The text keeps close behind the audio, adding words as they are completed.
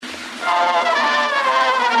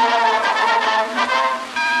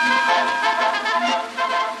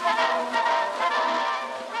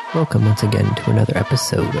Welcome once again to another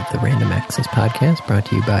episode of the Random Access Podcast, brought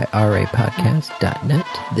to you by rapodcast.net.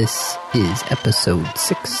 This is episode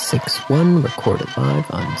 661, recorded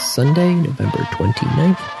live on Sunday, November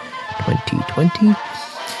 29th, 2020.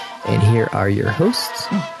 And here are your hosts,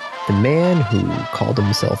 the man who called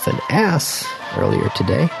himself an ass earlier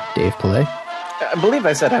today, Dave Pillay. I believe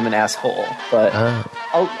I said I'm an asshole, but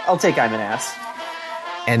I'll take I'm an ass.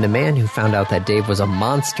 And the man who found out that Dave was a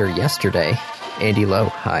monster yesterday, Andy Lowe.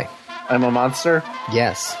 Hi. I'm a monster?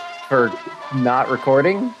 Yes. For not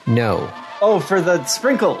recording? No. Oh, for the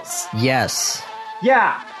sprinkles. Yes.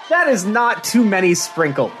 Yeah, that is not too many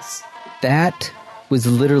sprinkles. That was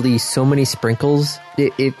literally so many sprinkles.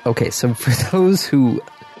 Okay, so for those who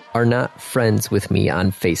are not friends with me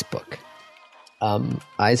on Facebook,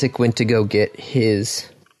 Isaac went to go get his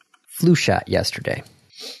flu shot yesterday.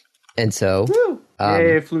 And so... Woo!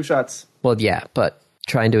 Yay, flu shots. Well, yeah, but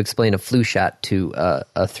trying to explain a flu shot to a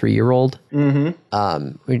 3-year-old. Mm-hmm.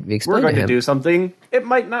 We're going to do something. It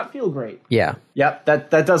might not feel great. Yeah. Yep,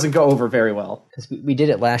 that doesn't go over very well. Because we did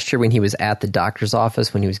it last year when he was at the doctor's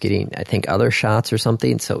office, when he was getting, I think, other shots or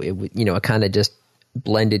something. So, it kind of just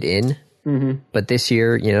blended in. Mm-hmm. But this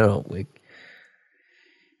year, it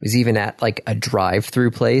was even at, like, a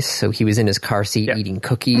drive-through place. So he was in his car seat eating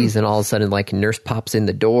cookies, and all of a sudden, like, a nurse pops in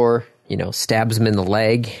the door, stabs him in the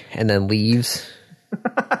leg, and then leaves.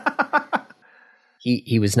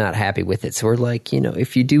 He was not happy with it. So we're like,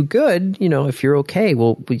 if you do good, if you're okay,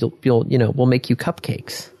 we'll make you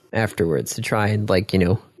cupcakes afterwards to try and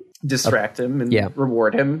distract him and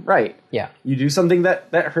reward him. Right. Yeah. You do something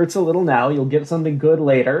that hurts a little now, you'll get something good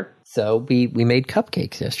later. So we made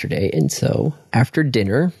cupcakes yesterday, and so after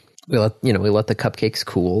dinner, we let the cupcakes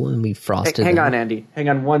cool and we frosted them. Hang on, Andy. Hang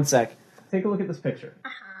on one sec. Take a look at this picture.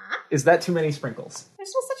 Uh-huh. Is that too many sprinkles?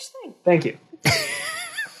 There's no such thing. Thank you.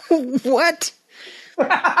 What?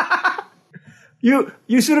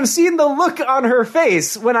 You should have seen the look on her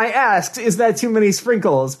face when I asked, is that too many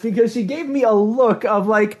sprinkles? Because she gave me a look of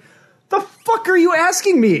like, the fuck are you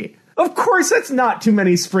asking me? Of course that's not too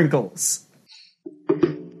many sprinkles.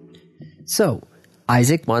 So,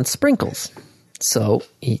 Isaac wants sprinkles. So,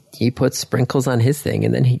 he puts sprinkles on his thing,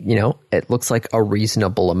 and then it looks like a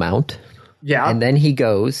reasonable amount. Yeah. And then he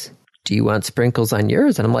goes, do you want sprinkles on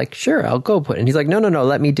yours? And I'm like, sure, I'll go put it. And he's like, no,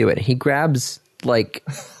 let me do it. He grabs like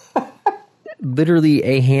literally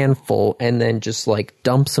a handful and then just like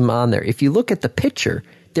dumps them on there. If you look at the picture,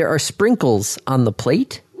 there are sprinkles on the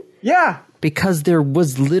plate. Yeah. Because there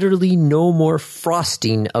was literally no more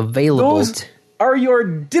frosting available. Those are your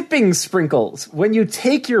dipping sprinkles. When you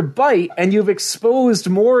take your bite and you've exposed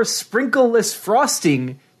more sprinkleless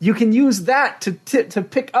frosting, you can use that to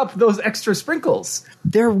pick up those extra sprinkles.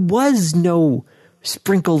 There was no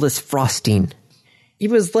sprinkleless frosting. It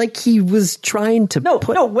was like he was trying to No,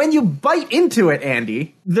 when you bite into it,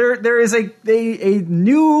 Andy, there is a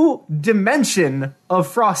new dimension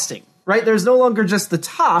of frosting, right? There's no longer just the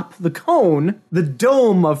top, the cone, the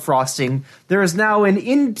dome of frosting. There is now an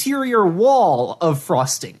interior wall of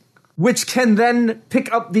frosting, which can then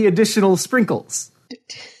pick up the additional sprinkles.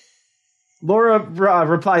 Laura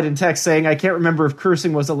replied in text saying, I can't remember if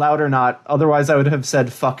cursing was allowed or not. Otherwise, I would have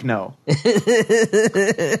said, fuck no.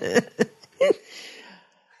 It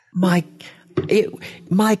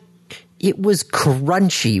was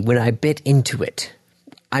crunchy when I bit into it.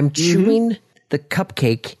 I'm chewing the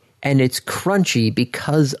cupcake, and it's crunchy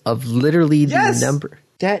because of literally the number.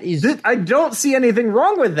 That is... I don't see anything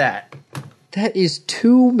wrong with that. That is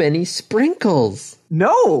too many sprinkles.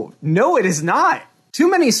 No, it is not. Too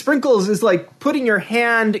many sprinkles is like putting your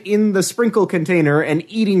hand in the sprinkle container and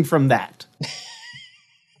eating from that.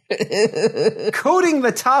 Coating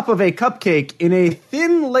the top of a cupcake in a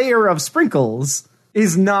thin layer of sprinkles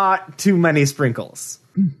is not too many sprinkles.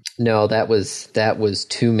 No, that was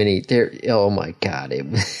too many. There. Oh my god! It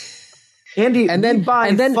was... Andy, and then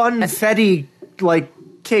funfetti like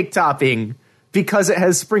cake topping because it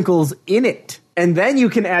has sprinkles in it, and then you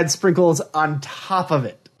can add sprinkles on top of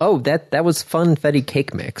it. Oh, that was Funfetti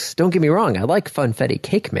cake mix. Don't get me wrong, I like Funfetti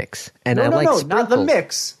cake mix, and no, sprinkles. Not the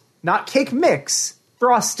mix, not cake mix,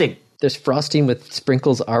 frosting. There's frosting with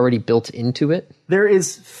sprinkles already built into it. There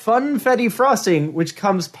is Funfetti frosting, which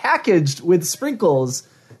comes packaged with sprinkles.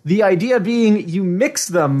 The idea being you mix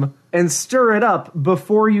them and stir it up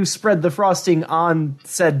before you spread the frosting on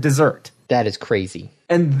said dessert. That is crazy.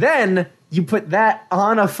 And then you put that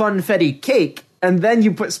on a Funfetti cake, and then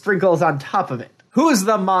you put sprinkles on top of it. Who's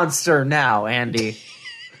the monster now, Andy?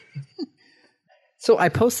 So I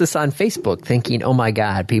post this on Facebook thinking, oh my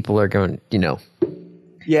God, people are going,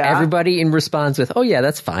 Yeah. Everybody in response with, oh yeah,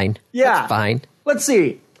 that's fine. Yeah. That's fine. Let's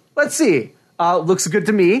see. Looks good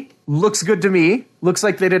to me. Looks good to me. Looks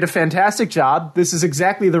like they did a fantastic job. This is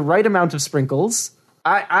exactly the right amount of sprinkles.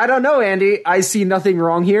 I don't know, Andy. I see nothing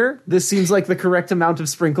wrong here. This seems like the correct amount of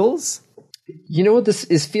sprinkles. You know what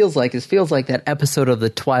this feels like? It feels like that episode of The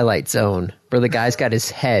Twilight Zone where the guy's got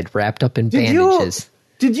his head wrapped up in bandages.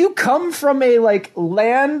 Did you come from a,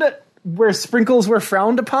 land where sprinkles were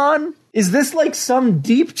frowned upon? Is this, some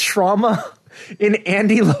deep trauma in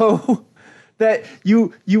Andy Lowe? That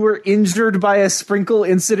you were injured by a sprinkle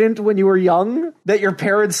incident when you were young? That your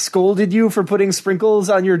parents scolded you for putting sprinkles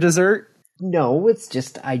on your dessert? No, it's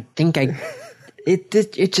just,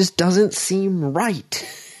 it just doesn't seem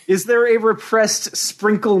right. Is there a repressed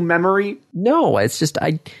sprinkle memory? No, it's just,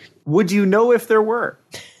 Would you know if there were?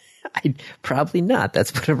 Probably not.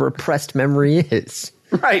 That's what a repressed memory is.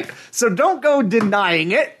 Right. So don't go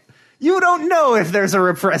denying it. You don't know if there's a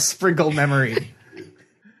repressed sprinkle memory.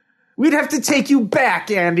 We'd have to take you back,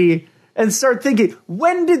 Andy, and start thinking,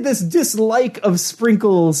 when did this dislike of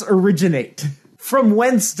sprinkles originate? From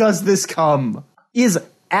whence does this come? Is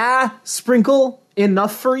a sprinkle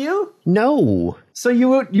enough for you? No. So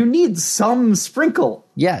you need some sprinkle.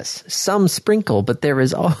 Yes, some sprinkle, but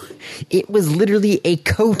it was literally a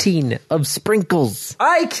coating of sprinkles.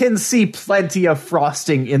 I can see plenty of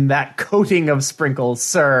frosting in that coating of sprinkles,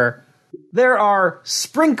 sir. There are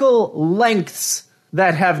sprinkle lengths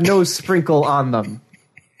that have no sprinkle on them.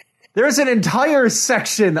 There's an entire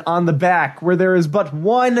section on the back where there is but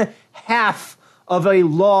one half of a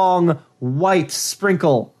long white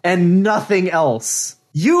sprinkle and nothing else.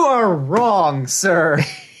 You are wrong, sir.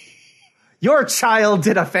 Your child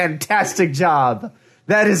did a fantastic job.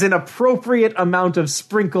 That is an appropriate amount of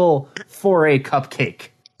sprinkle for a cupcake.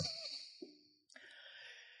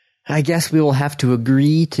 I guess we will have to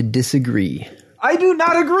agree to disagree. I do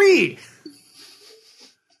not agree.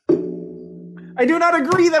 I do not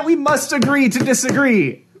agree that we must agree to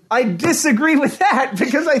disagree. I disagree with that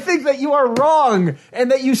because I think that you are wrong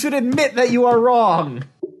and that you should admit that you are wrong.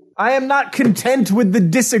 I am not content with the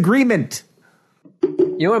disagreement.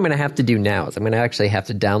 You know what I'm going to have to do now is I'm going to actually have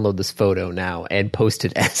to download this photo now and post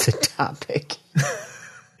it as a topic.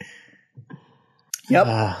 Yep.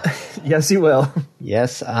 Yes, you will.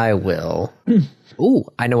 Yes, I will. Ooh,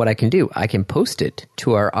 I know what I can do. I can post it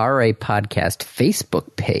to our RA Podcast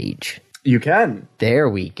Facebook page. You can. There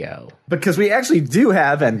we go. Because we actually do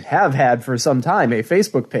have and have had for some time a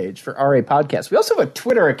Facebook page for RA Podcast. We also have a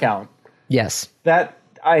Twitter account. Yes. That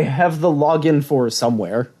I have the login for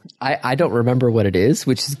somewhere. I don't remember what it is,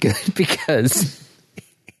 which is good because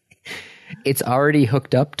it's already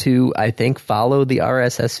hooked up to, I think, follow the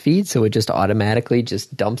RSS feed, so it just automatically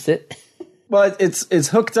just dumps it. Well, it's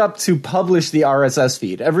hooked up to publish the RSS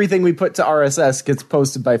feed. Everything we put to RSS gets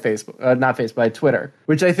posted by Facebook, not Facebook, by Twitter,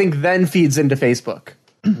 which I think then feeds into Facebook.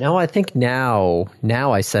 No, I think now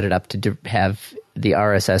I set it up to have the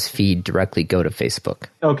RSS feed directly go to Facebook.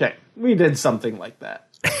 Okay, we did something like that.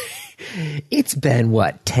 It's been,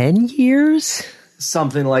 10 years?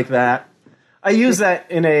 Something like that. I use that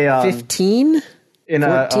in a... 15? In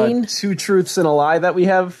 14? A Two Truths and a Lie that we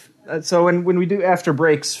have. So when we do after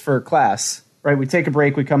breaks for class, right, we take a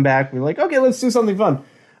break, we come back, we're like, okay, let's do something fun.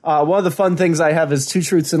 One of the fun things I have is Two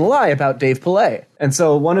Truths and a Lie about Dave Pillay. And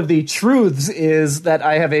so one of the truths is that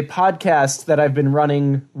I have a podcast that I've been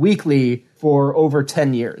running weekly for over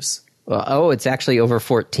 10 years. Well, it's actually over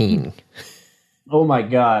 14. Oh my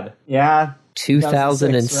God. Yeah.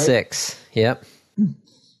 2006. Right? Yep.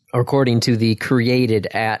 According to the created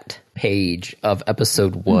at page of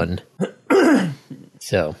episode 1.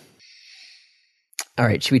 So, all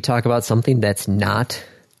right, should we talk about something that's not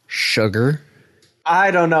sugar?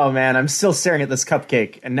 I don't know, man. I'm still staring at this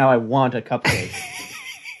cupcake, and now I want a cupcake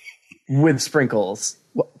with sprinkles.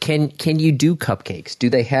 Can you do cupcakes? Do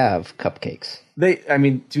they have cupcakes?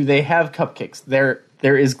 Do they have cupcakes?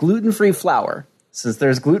 There is gluten-free flour. Since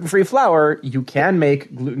there's gluten-free flour, you can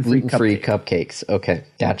make gluten-free cupcakes. Okay,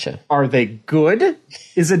 gotcha. Are they good?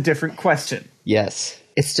 Is a different question. Yes.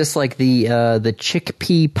 It's just like the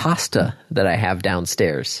chickpea pasta that I have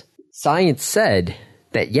downstairs. Science said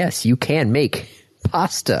that, yes, you can make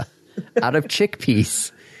pasta out of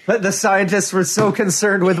chickpeas. But the scientists were so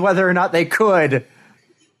concerned with whether or not they could.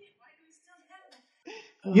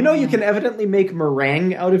 You know, you can evidently make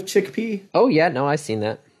meringue out of chickpea. Oh, yeah, no, I've seen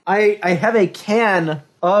that. I have a can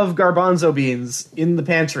of garbanzo beans in the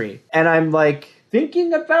pantry, and I'm like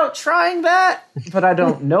thinking about trying that, but I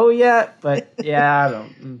don't know yet. But yeah, I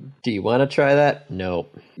don't. Do you want to try that? No.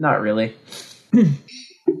 Not really.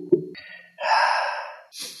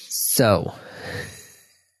 So,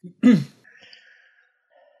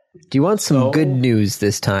 Do you want some good news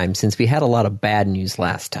this time, since we had a lot of bad news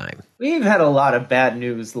last time? We've had a lot of bad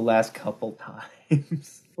news the last couple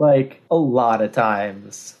times. Like, a lot of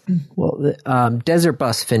times. Well, Desert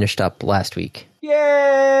Bus finished up last week.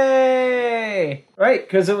 Yay! Right,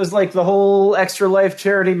 because it was like the whole Extra Life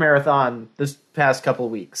charity marathon this past couple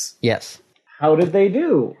weeks. Yes. How did they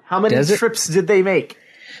do? How many trips did they make?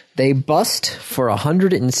 They bussed for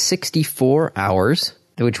 164 hours,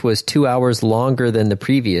 which was 2 hours longer than the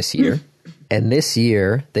previous year. And this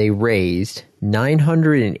year, they raised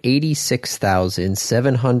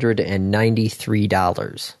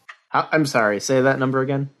 $986,793. I'm sorry, say that number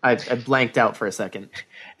again? I blanked out for a second.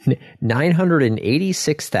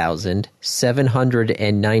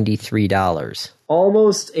 $986,793.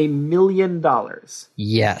 Almost $1 million.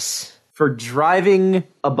 Yes. For driving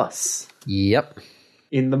a bus. Yep.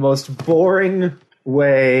 In the most boring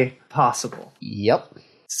way possible. Yep.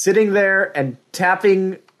 Sitting there and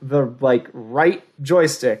tapping the right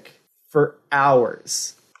joystick for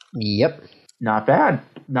hours. Yep. Not bad.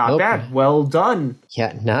 Not bad. Well done.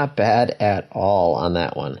 Yeah, not bad at all on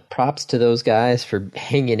that one. Props to those guys for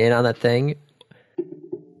hanging in on that thing.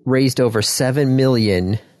 Raised over $7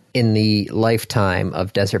 million in the lifetime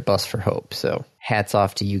of Desert Bus for Hope. So hats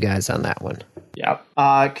off to you guys on that one.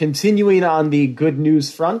 Yep. Continuing on the good news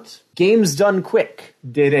front, Games Done Quick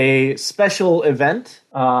did a special event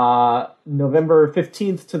November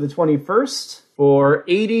 15th to the 21st for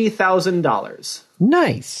 $80,000.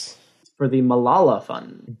 Nice. For the Malala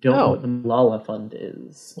Fund. Don't know what the Malala Fund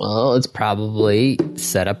is. Well, it's probably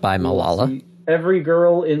set up by Malala. Every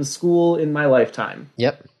girl in school in my lifetime.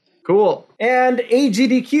 Yep. Cool. And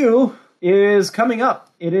AGDQ is coming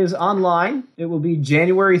up. It is online. It will be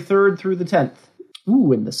January 3rd through the 10th.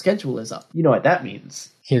 Ooh, and the schedule is up. You know what that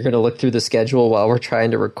means. You're going to look through the schedule while we're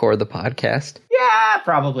trying to record the podcast? Yeah,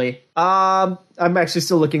 probably. I'm actually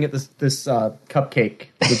still looking at this cupcake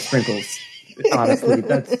with sprinkles. Honestly,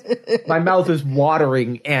 my mouth is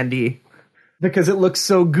watering, Andy, because it looks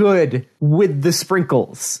so good with the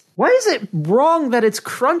sprinkles. Why is it wrong that it's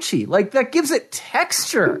crunchy? Like, that gives it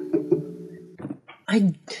texture.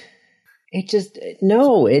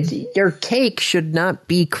 Your cake should not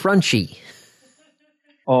be crunchy.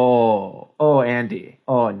 Oh, Andy.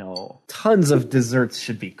 Oh, no. Tons of desserts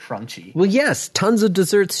should be crunchy. Well, yes, tons of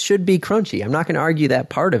desserts should be crunchy. I'm not going to argue that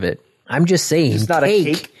part of it. I'm just saying it's not a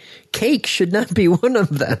cake. Cake should not be one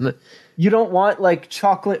of them. You don't want,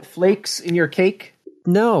 chocolate flakes in your cake?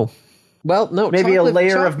 No. Well, no. Maybe a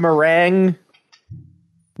layer of meringue?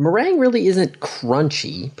 Meringue really isn't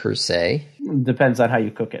crunchy, per se. Depends on how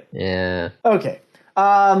you cook it. Yeah. Okay.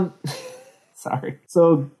 Sorry.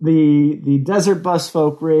 So the Desert Bus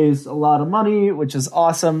folk raised a lot of money, which is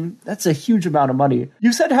awesome. That's a huge amount of money.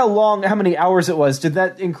 You said how many hours it was. Did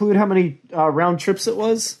that include how many round trips it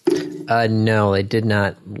was? No, they did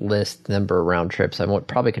not list the number of round trips. I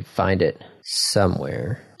probably could find it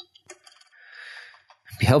somewhere.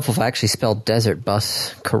 It'd be helpful if I actually spelled Desert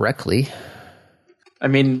Bus correctly. I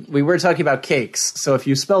mean, we were talking about cakes, so if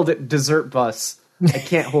you spelled it Dessert Bus, I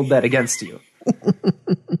can't hold that against you.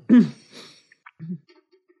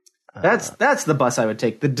 That's the bus I would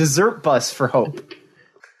take, the Dessert Bus for Hope.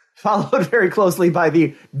 Followed very closely by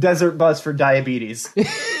the Desert Bus for Diabetes.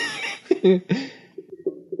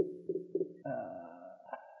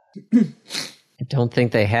 I don't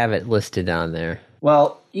think they have it listed on there.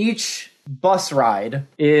 Well, each bus ride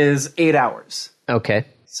is 8 hours. Okay.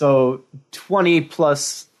 So 20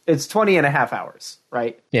 plus, it's 20 and a half hours,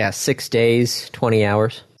 right? Yeah, 6 days, 20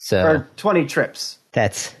 hours. So or 20 trips.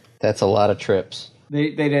 That's a lot of trips.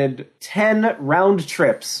 They did 10 round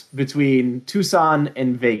trips between Tucson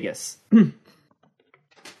and Vegas.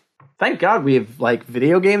 Thank God we have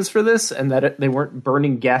video games for this and that they weren't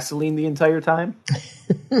burning gasoline the entire time.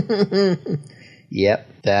 Yep.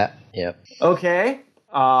 Okay.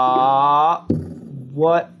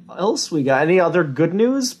 What else we got? Any other good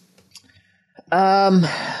news?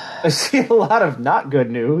 I see a lot of not good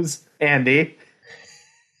news, Andy.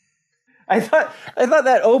 I thought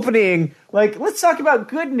that opening, let's talk about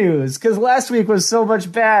good news, because last week was so much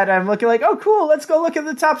bad. I'm looking oh, cool, let's go look at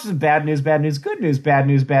the top. Just bad news, good news, bad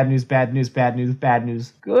news, bad news, bad news, bad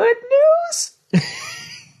news, good news?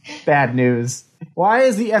 Bad news. Why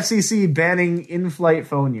is the FCC banning in-flight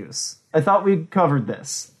phone use? I thought we covered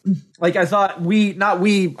this. I thought not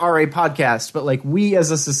we are a podcast, but we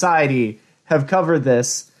as a society have covered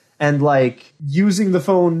this, and using the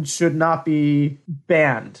phone should not be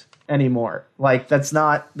banned anymore.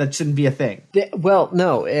 That shouldn't be a thing. Well,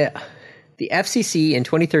 no. The FCC in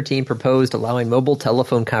 2013 proposed allowing mobile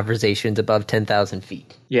telephone conversations above 10,000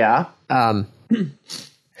 feet. Yeah.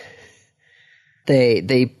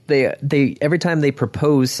 They every time they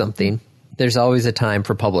propose something, there's always a time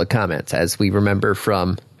for public comments, as we remember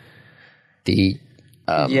from the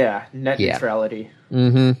net neutrality.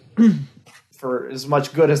 Mm-hmm. For as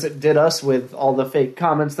much good as it did us with all the fake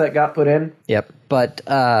comments that got put in. Yep, but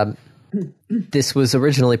this was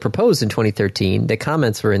originally proposed in 2013. The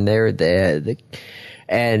comments were in there,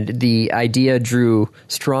 and the idea drew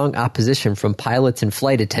strong opposition from pilots and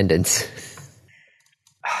flight attendants.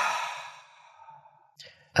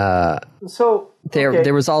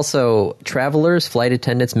 There was also travelers, flight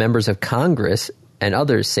attendants, members of Congress, and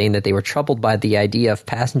others saying that they were troubled by the idea of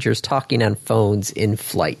passengers talking on phones in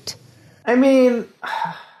flight. I mean,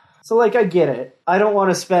 so I get it. I don't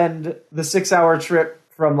want to spend the 6-hour trip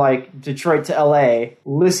from Detroit to LA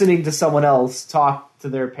listening to someone else talk to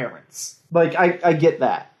their parents. I get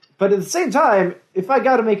that. But at the same time, if I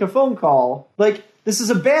got to make a phone call, this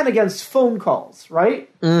is a ban against phone calls, right?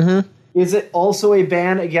 Mm-hmm. Is it also a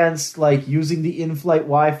ban against using the in-flight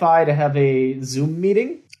Wi-Fi to have a Zoom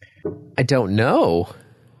meeting? I don't know.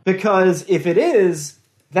 Because if it is,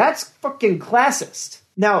 that's fucking classist.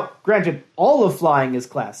 Now, granted, all of flying is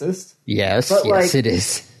classist. Yes, but yes, it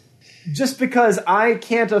is. Just because I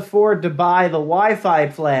can't afford to buy the Wi-Fi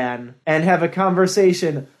plan and have a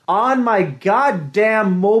conversation on my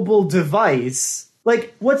goddamn mobile device,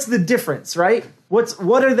 what's the difference, right?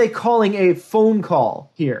 What are they calling a phone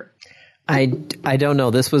call here? I don't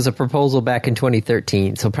know. This was a proposal back in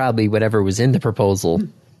 2013, so probably whatever was in the proposal.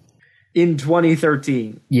 In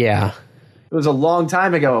 2013. Yeah. It was a long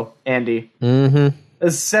time ago, Andy. Mm-hmm. It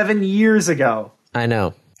was 7 years ago. I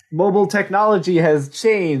know. Mobile technology has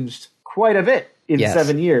changed quite a bit in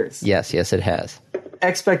 7 years. Yes, it has.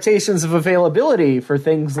 Expectations of availability for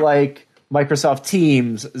things like Microsoft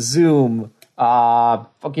Teams, Zoom,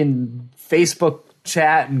 fucking Facebook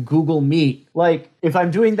chat and Google Meet. If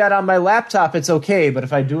I'm doing that on my laptop, it's okay, but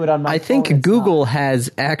if I do it on my phone, think Google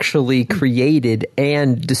has actually created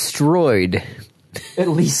and destroyed at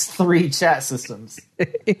least 3 chat systems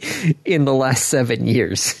in the last 7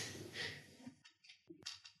 years.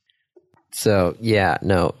 So, yeah,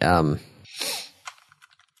 no.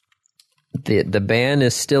 The ban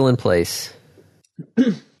is still in place.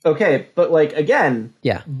 Okay, but again,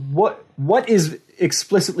 yeah. What is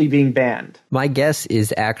explicitly being banned? My guess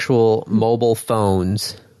is actual mobile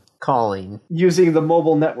phones calling using the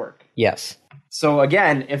mobile network. Yes. So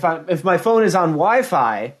again, if my phone is on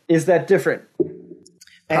Wi-Fi, is that different?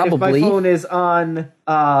 And probably. If my phone is on,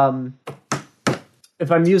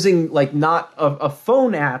 if I'm using not a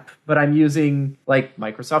phone app, but I'm using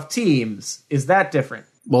Microsoft Teams, is that different?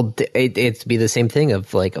 Well, it'd be the same thing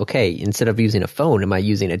of okay, instead of using a phone, am I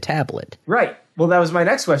using a tablet? Right. Well, that was my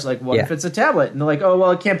next question. What if it's a tablet? And they're oh,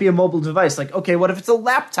 well, it can't be a mobile device. Okay, what if it's a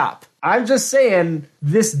laptop? I'm just saying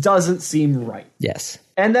this doesn't seem right. Yes.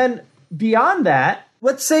 And then beyond that,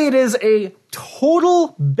 let's say it is a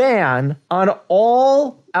total ban on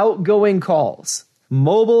all outgoing calls.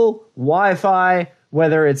 Mobile, Wi-Fi,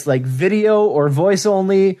 whether it's video or voice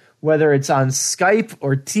only, whether it's on Skype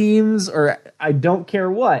or Teams or I don't care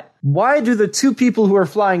what. Why do the 2 people who are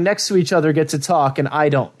flying next to each other get to talk and I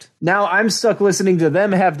don't? Now I'm stuck listening to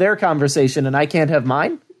them have their conversation and I can't have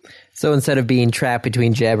mine? So instead of being trapped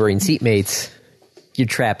between jabbering seatmates, you're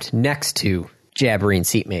trapped next to jabbering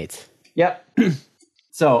seatmates. Yep.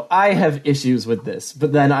 So I have issues with this,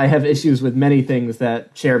 but then I have issues with many things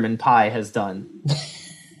that Chairman Pai has done.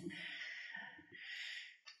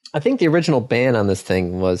 I think the original ban on this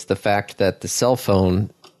thing was the fact that the cell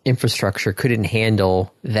phone infrastructure couldn't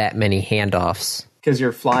handle that many handoffs. Because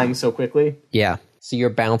you're flying so quickly? Yeah. So you're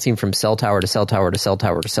bouncing from cell tower to cell tower to cell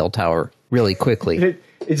tower to cell tower really quickly.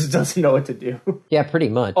 It just doesn't know what to do. Yeah, pretty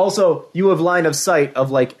much. Also, you have line of sight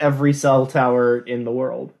of every cell tower in the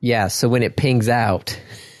world. Yeah, so when it pings out...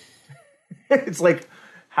 it's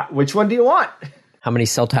which one do you want? How many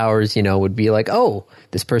cell towers, would be oh,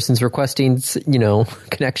 this person's requesting,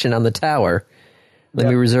 connection on the tower. Let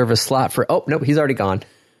me reserve a slot for... Oh, nope, he's already gone.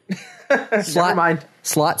 Never mind.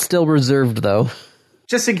 Slot still reserved, though.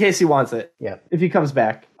 Just in case he wants it. Yeah. If he comes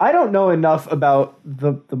back. I don't know enough about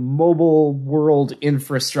the mobile world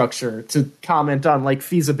infrastructure to comment on,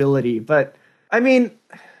 feasibility. But, I mean,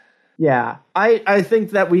 yeah. I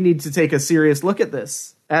think that we need to take a serious look at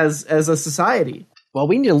this as a society. Well,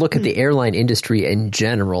 we need to look at the airline industry in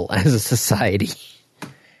general as a society.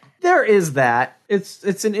 There is that.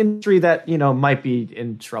 It's an industry that, might be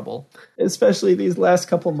in trouble, especially these last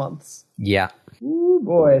couple months. Yeah. Ooh,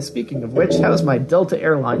 boy. Speaking of which, how's my Delta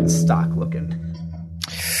Airlines stock looking?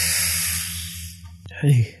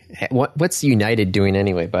 What's United doing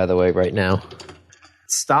anyway, by the way, right now?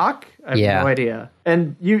 Stock? I have no idea.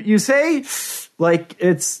 And you say, Like,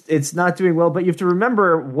 it's not doing well, but you have to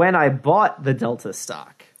remember when I bought the Delta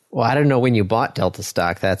stock. Well, I don't know when you bought Delta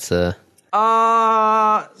stock. That's sometime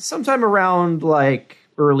around, like,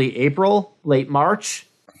 early April, late March.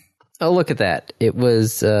 Oh, look at that. It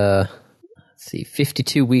was,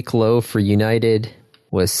 52-week low for United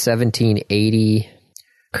was 1780,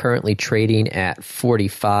 currently trading at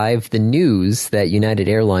 45. The news that United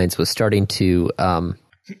Airlines was starting to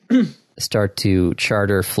start to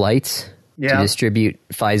charter flights to distribute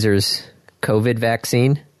Pfizer's COVID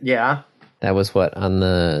vaccine. Yeah. That was what, on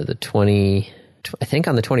the 20, I think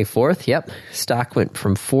on the 24th? Yep. Stock went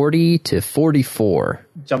from 40 to 44.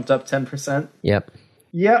 Jumped up 10%. Yep.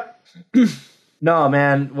 No,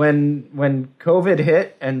 man, when COVID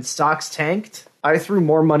hit and stocks tanked, I threw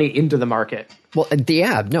more money into the market. Well,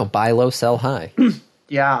 yeah, no, buy low, sell high.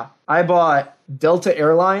 Yeah. I bought Delta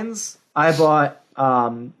Airlines. I bought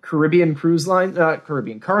Carnival Cruise Line,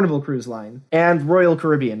 and Royal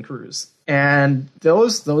Caribbean Cruise. And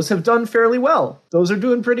those have done fairly well. Those are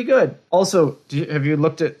doing pretty good. Also, have you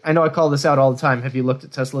looked at, I know I call this out all the time, have you looked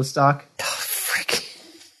at Tesla stock? Oh, frick.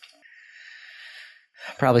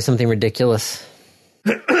 Probably something ridiculous.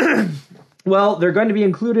 Well, they're going to be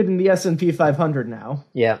included in the S&P 500 now.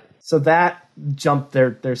 Yeah. So that jumped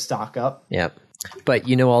their stock up. Yeah. But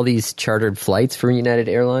you know all these chartered flights for United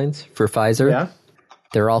Airlines, for Pfizer? Yeah.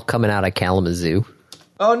 They're all coming out of Kalamazoo.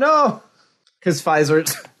 Oh, no! Because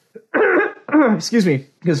Pfizer's... Excuse me.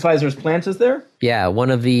 Because Pfizer's plant is there? Yeah, one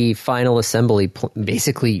of the final assembly...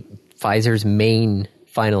 basically, Pfizer's main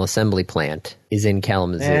final assembly plant is in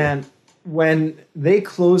Kalamazoo. And when they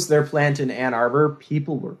closed their plant in Ann Arbor,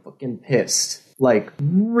 people were fucking pissed. Like,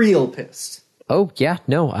 real pissed. Oh, yeah.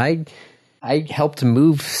 No, I helped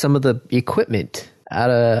move some of the equipment out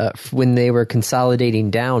of when they were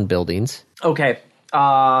consolidating down buildings. Okay.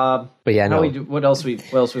 But yeah, no. What else we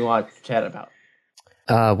want to chat about?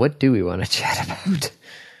 What do we want to chat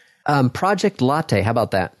about? Project Latte. How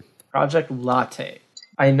about that? Project Latte.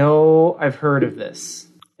 I know I've heard of this.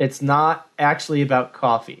 It's not actually about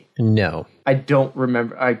coffee. No. I don't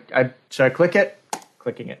remember. Should I click it?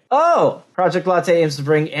 Clicking it. Oh! Project Latte aims to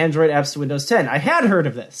bring Android apps to Windows 10. I had heard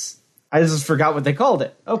of this. I just forgot what they called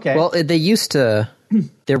it. Okay. Well, they used to...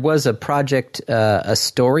 There was a Project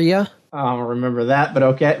Astoria. I don't remember that, but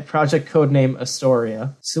okay. Project codename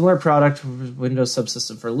Astoria. Similar product, Windows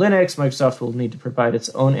subsystem for Linux. Microsoft will need to provide its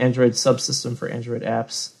own Android subsystem for Android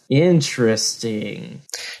apps. Interesting.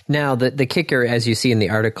 Now, the kicker, as you see in the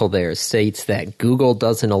article there, states that Google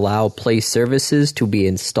doesn't allow Play services to be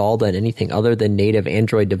installed on anything other than native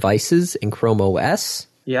Android devices in Chrome OS.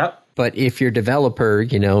 Yep. But if you're a developer,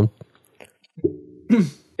 you know...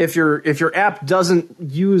 If your app doesn't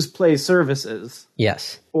use Play services,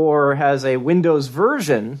 yes, or has a Windows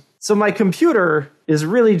version, so my computer is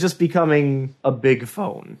really just becoming a big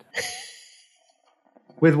phone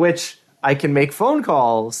with which I can make phone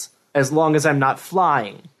calls as long as I'm not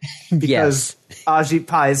flying because Ajit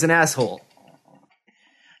Pai is an asshole.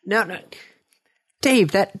 No,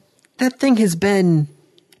 Dave, that thing has been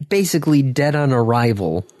basically dead on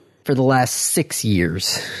arrival for the last 6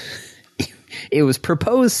 years. It was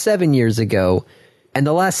proposed 7 years ago, and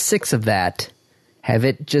the last 6 of that have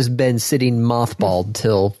it just been sitting mothballed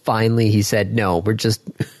till finally he said, no,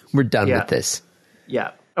 we're done with this.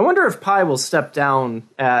 Yeah. I wonder if Pai will step down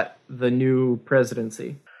at the new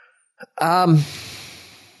presidency. Because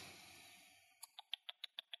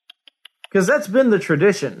that's been the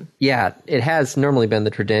tradition. Yeah, it has normally been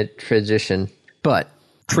the tradition, but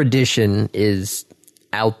tradition is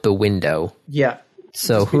out the window. Yeah.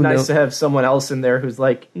 So who knows? Nice to have someone else in there who's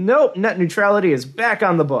like, nope, net neutrality is back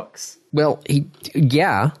on the books. Well,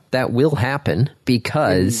 that will happen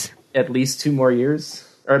because in at least 2 more years,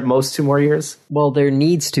 or at most 2 more years. Well, there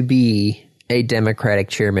needs to be a Democratic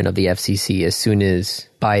chairman of the FCC as soon as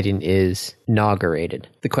Biden is inaugurated.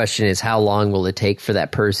 The question is, how long will it take for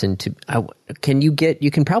that person to?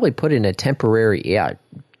 You can probably put in a temporary. Yeah.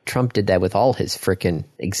 Trump did that with all his frickin'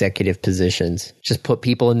 executive positions. Just put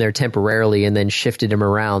people in there temporarily and then shifted them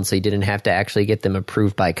around so he didn't have to actually get them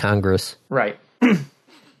approved by Congress. Right.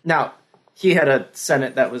 Now, he had a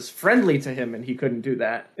Senate that was friendly to him and he couldn't do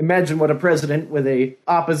that. Imagine what a president with a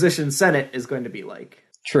opposition Senate is going to be like.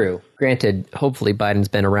 True. Granted, hopefully Biden's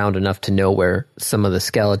been around enough to know where some of the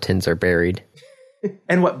skeletons are buried.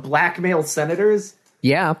 And what, blackmail senators?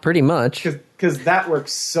 Yeah, pretty much. Because that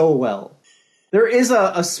works so well. There is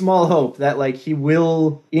a small hope that, like, he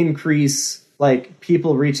will increase, like,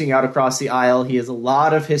 people reaching out across the aisle. He has a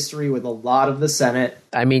lot of history with a lot of the Senate.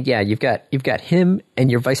 I mean, yeah, you've got him, and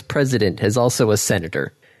your vice president is also a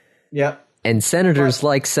senator. Yep. And senators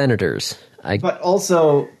like senators. But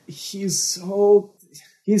also, he's so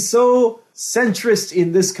centrist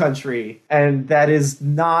in this country, and that is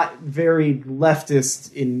not very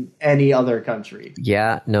leftist in any other country.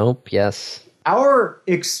 Yeah, nope, yes. Our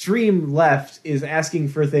extreme left is asking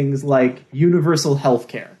for things like universal health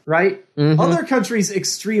care, right? Mm-hmm. Other countries'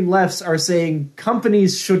 extreme lefts are saying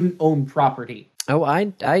companies shouldn't own property. Oh,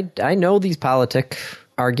 I know these politic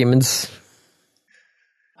arguments.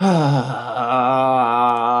 Get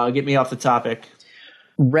me off the topic.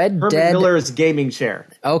 Herman Miller's gaming chair.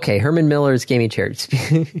 Okay, Herman Miller's gaming chair.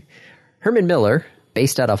 Herman Miller,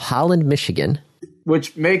 based out of Holland, Michigan.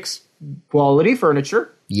 Which makes quality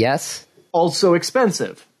furniture. Yes. Also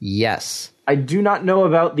expensive. Yes. I do not know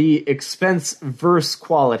about the expense versus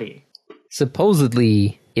quality.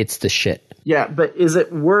 Supposedly, it's the shit. Yeah, but is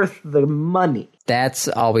it worth the money? That's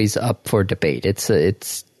always up for debate. It's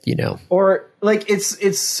you know. Or, like,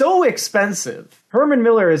 it's so expensive. Herman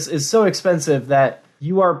Miller is so expensive that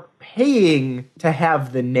you are paying to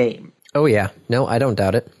have the name. Oh, yeah. No, I don't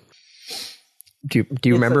doubt it. Do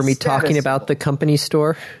you remember me talking about the company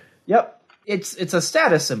store? Yep. It's a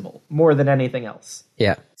status symbol more than anything else.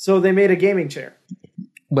 Yeah. So they made a gaming chair.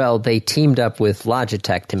 Well, they teamed up with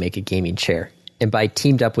Logitech to make a gaming chair. And by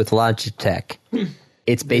teamed up with Logitech,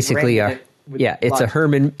 it's basically it's a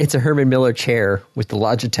Herman Miller chair with the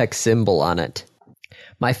Logitech symbol on it.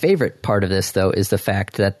 My favorite part of this, though, is the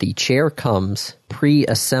fact that the chair comes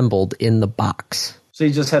pre-assembled in the box. So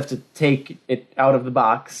you just have to take it out of the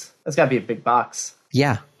box. That's got to be a big box.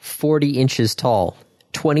 Yeah, 40 inches tall,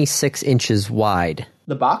 26 inches wide.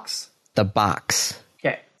 The box? The box.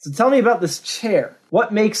 Okay, so tell me about this chair.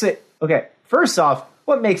 What makes it... Okay, first off,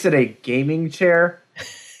 what makes it a gaming chair?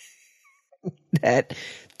 That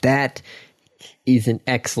is an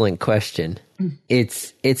excellent question.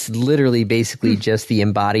 It's literally basically just the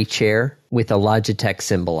Embody chair with a Logitech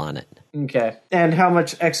symbol on it. Okay. And how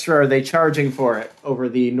much extra are they charging for it over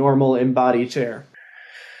the normal Embody chair?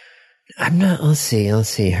 Let's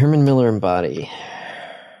see. Herman Miller Embody.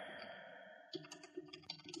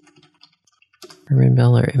 Herman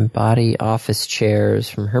Miller Embody office chairs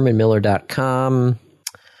from hermanmiller.com.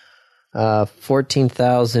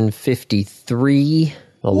 $14,053.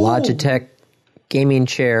 The Logitech gaming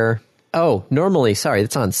chair. Oh, normally, sorry,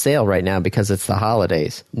 it's on sale right now because it's the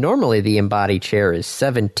holidays. Normally, the Embody chair is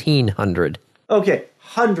 $1,700. Okay,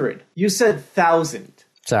 100. You said 1,000.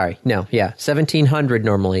 Sorry, no, yeah, $1,700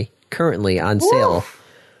 normally. Currently on sale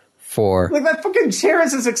for... Like, that fucking chair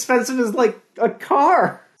is as expensive as, like, a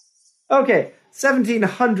car. Okay,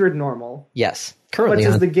 $1,700 normal. Yes, currently. How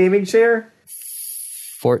much is the gaming chair?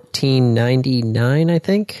 $1,499, I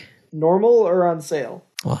think. Normal or on sale?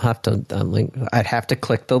 I'll have to link. I'd have to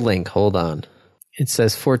click the link. Hold on. It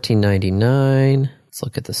says $14.99. Let's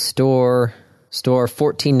look at the store. Store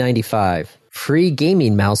 $14.95. Free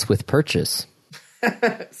gaming mouse with purchase.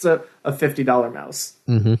 So a $50 mouse.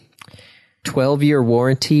 Mm-hmm. 12-year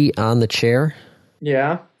warranty on the chair.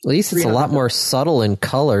 Yeah. At least it's a lot more subtle in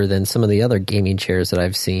color than some of the other gaming chairs that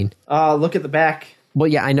I've seen. Look at the back. Well,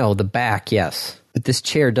 yeah, I know. The back, yes. But this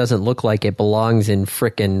chair doesn't look like it belongs in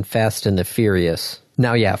frickin' Fast and the Furious.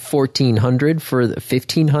 Now, yeah, $1,400 for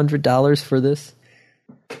 $1,500 for this.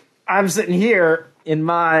 I'm sitting here in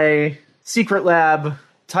my Secret Lab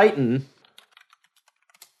Titan,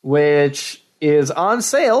 which is on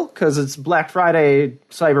sale because it's Black Friday,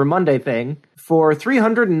 Cyber Monday thing for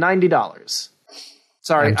 $390.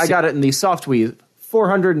 Sorry, I got it in the soft weave,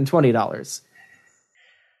 $420.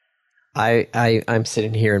 I'm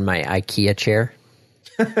sitting here in my IKEA chair.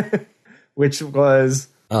 Which was...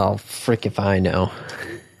 Oh, frick if I know.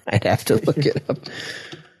 I'd have to look it up.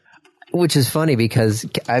 Which is funny because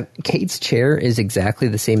Kate's chair is exactly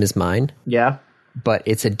the same as mine. Yeah. But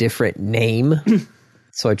it's a different name.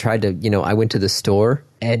 So I tried to, I went to the store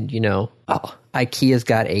and, IKEA's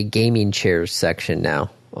got a gaming chairs section now.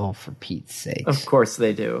 Oh, for Pete's sake. Of course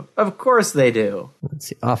they do. Of course they do. Let's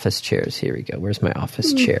see. Office chairs. Here we go. Where's my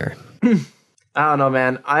office chair? I don't know,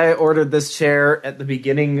 man. I ordered this chair at the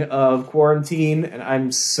beginning of quarantine, and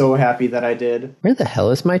I'm so happy that I did. Where the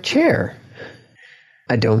hell is my chair?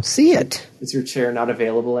 I don't see it. Is your chair not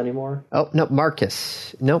available anymore? Oh, no,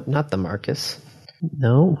 Marcus. Nope, not the Marcus.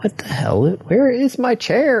 No, what the hell? Where is my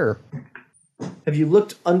chair? Have you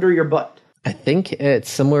looked under your butt? I think it's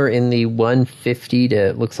somewhere in the 150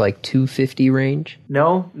 to, looks like 250 range.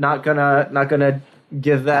 No, not gonna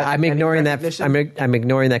give that. I'm ignoring that. I'm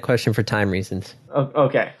ignoring that question for time reasons.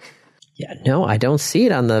 Okay. Yeah, no, I don't see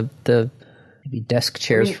it on the maybe desk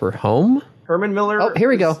chairs for home. Herman Miller. Oh, here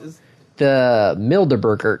we go. The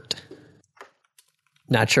Milderbergert.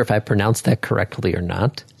 Not sure if I pronounced that correctly or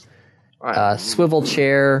not. Swivel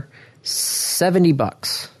chair,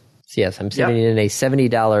 $70. So yes, I'm sitting in a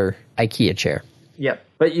 $70 IKEA chair. Yep.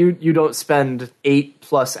 But you don't spend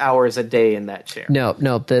 8+ hours a day in that chair. No.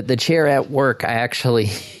 The chair at work, I actually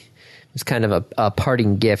was kind of a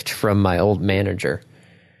parting gift from my old manager.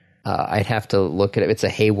 I'd have to look at it. It's a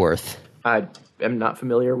Hayworth. I am not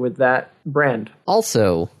familiar with that brand.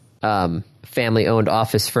 Also, family-owned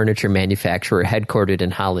office furniture manufacturer headquartered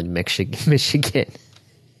in Holland, Michigan.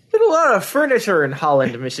 There's a lot of furniture in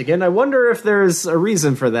Holland, Michigan. I wonder if there's a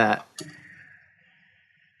reason for that.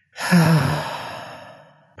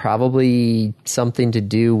 Probably something to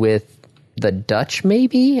do with the Dutch,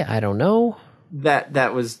 maybe? I don't know.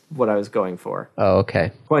 That was what I was going for. Oh,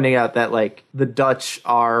 okay. Pointing out that, like, the Dutch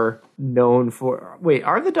are known for... Wait,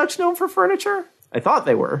 are the Dutch known for furniture? I thought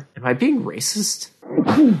they were. Am I being racist?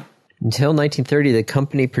 Until 1930, the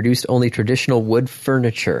company produced only traditional wood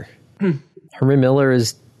furniture. Herman Miller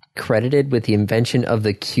is credited with the invention of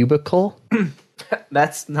the cubicle.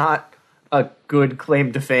 That's not a good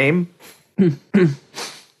claim to fame.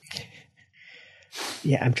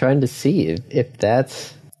 Yeah, I'm trying to see if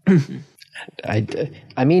that's...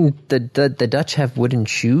 I mean, the Dutch have wooden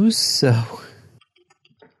shoes, so...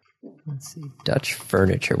 Let's see. Dutch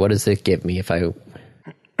furniture. What does it give me if I...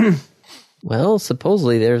 Well,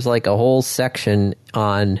 supposedly there's like a whole section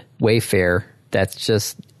on Wayfair that's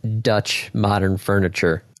just Dutch modern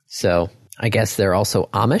furniture. So I guess they're also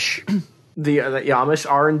Amish. The Amish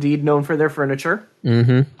are indeed known for their furniture.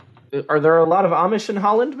 Mm-hmm. Are there a lot of Amish in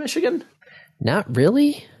Holland, Michigan? Not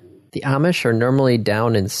really. The Amish are normally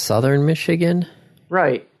down in southern Michigan.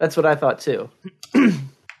 Right. That's what I thought too.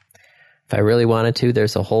 If I really wanted to,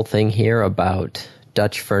 there's a whole thing here about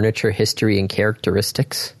Dutch furniture history and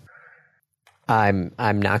characteristics. I'm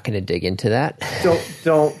not going to dig into that.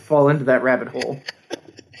 Don't fall into that rabbit hole.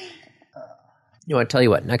 You know, I tell you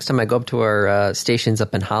what. Next time I go up to our stations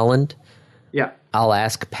up in Holland, yeah, I'll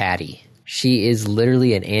ask Patty. She is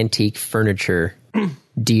literally an antique furniture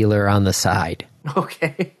dealer on the side.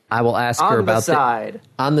 Okay. I will ask her about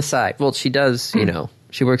on the side. Well, she does. You know,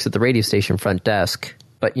 she works at the radio station front desk.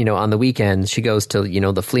 But, you know, on the weekends, she goes to, you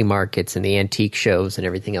know, the flea markets and the antique shows and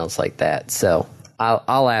everything else like that. So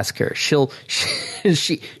I'll ask her. She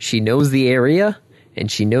knows the area,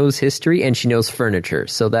 and she knows history, and she knows furniture.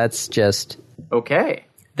 So that's just... Okay.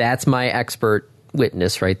 That's my expert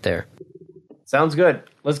witness right there. Sounds good.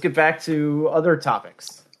 Let's get back to other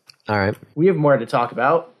topics. All right. We have more to talk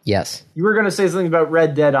about. Yes. You were going to say something about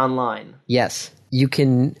Red Dead Online. Yes. You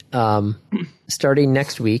can, starting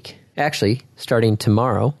next week... Actually, starting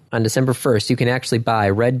tomorrow, on December 1st, you can actually buy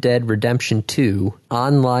Red Dead Redemption 2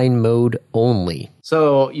 online mode only.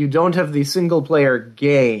 So you don't have the single-player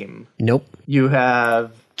game. Nope. You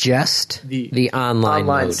have... Just the online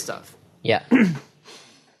mode. Stuff. Yeah.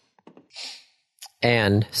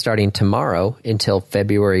 And starting tomorrow until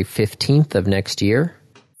February 15th of next year,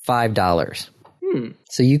 $5.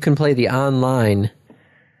 So you can play the online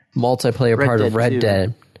multiplayer part of Red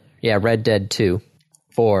Dead. Yeah, Red Dead 2.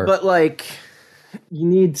 But, like, you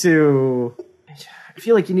need to... I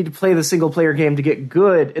feel like you need to play the single-player game to get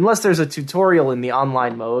good, unless there's a tutorial in the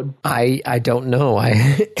online mode. I don't know.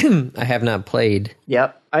 I have not played.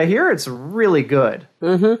 Yep. I hear it's really good.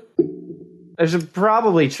 Mm-hmm. I should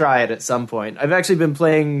probably try it at some point. I've actually been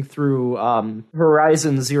playing through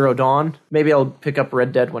Horizon Zero Dawn. Maybe I'll pick up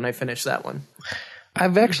Red Dead when I finish that one.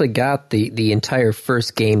 I've actually got the entire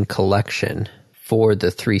first game collection for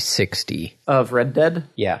the 360. Of Red Dead?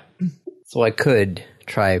 Yeah. So I could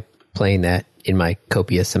try playing that in my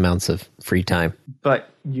copious amounts of free time. But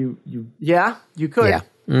you could. Yeah.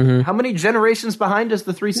 Mm-hmm. How many generations behind is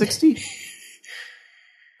the 360?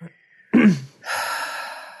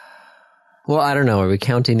 Well, I don't know. Are we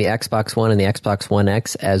counting the Xbox One and the Xbox One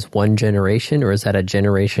X as one generation, or is that a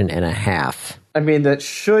generation and a half? I mean, that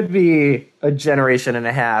should be a generation and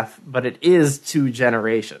a half, but it is 2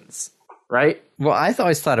 generations. Right? Well, I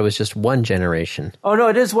always thought it was just one generation. Oh, no,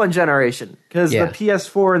 it is one generation. Because the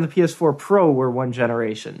PS4 and the PS4 Pro were one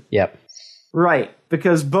generation. Yep. Right.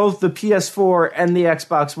 Because both the PS4 and the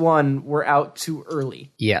Xbox One were out too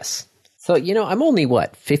early. Yes. So, you know, I'm only,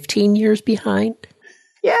 15 years behind?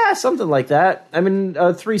 Yeah, something like that. I mean,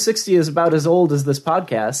 360 is about as old as this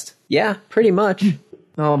podcast. Yeah, pretty much.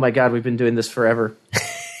 Oh, my God, we've been doing this forever.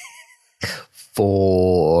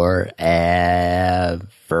 Forever.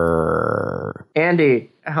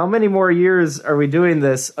 Andy, how many more years are we doing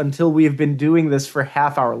this until we've been doing this for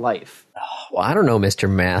half our life? Well, I don't know, Mr.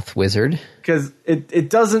 Math Wizard. Because it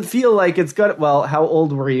doesn't feel like it's good. Well, how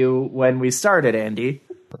old were you when we started, Andy?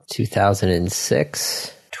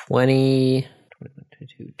 2006,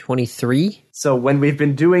 23. So when we've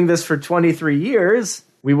been doing this for 23 years,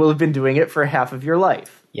 we will have been doing it for half of your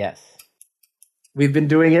life. Yes. We've been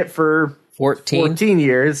doing it for 14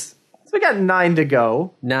 years. So we got 9 to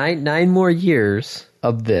go. Nine more years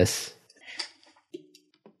of this.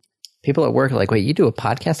 People at work are like, wait, you do a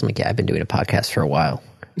podcast? I'm like, yeah, I've been doing a podcast for a while.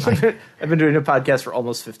 I've been doing a podcast for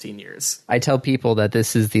almost 15 years. I tell people that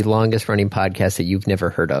this is the longest running podcast that you've never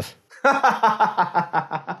heard of.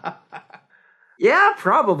 Yeah,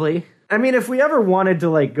 probably. I mean, if we ever wanted to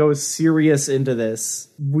like go serious into this,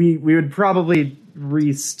 we would probably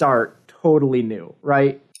restart totally new,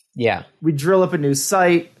 right? Yeah. We'd drill up a new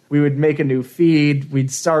site, we would make a new feed,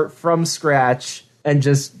 we'd start from scratch and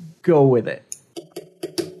just go with it.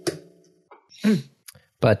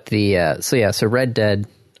 But so Red Dead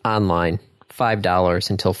Online, $5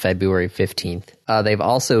 until February 15th. They've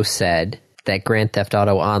also said that Grand Theft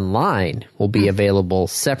Auto Online will be available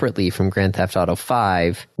separately from Grand Theft Auto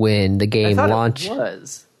 5 when the game launches. It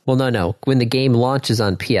was. Well, no. When the game launches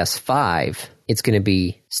on PS5, it's going to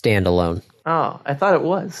be standalone. Oh, I thought it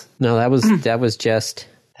was. No,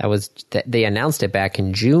 they announced it back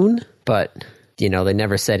in June, but they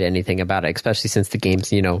never said anything about it, especially since the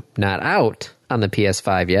game's, not out on the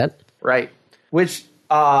PS5 yet. Right. Which,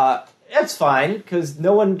 it's fine, because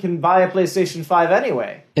no one can buy a PlayStation 5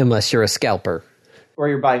 anyway. Unless you're a scalper. Or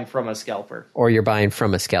you're buying from a scalper.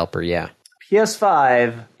 Yeah.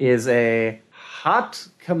 PS5 is a hot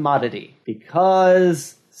commodity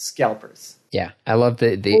because scalpers. Yeah, I love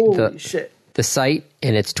Holy shit. The site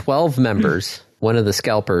and its 12 members, one of the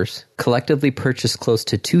scalpers, collectively purchased close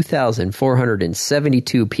to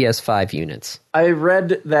 2,472 PS5 units. I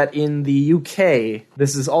read that in the UK,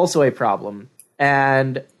 this is also a problem.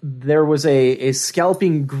 And there was a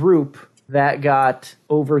scalping group that got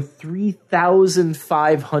over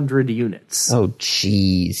 3,500 units. Oh,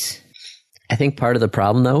 jeez. I think part of the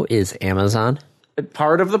problem, though, is Amazon.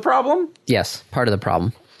 Part of the problem? Yes, part of the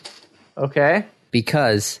problem. Okay.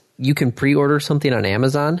 Because you can pre-order something on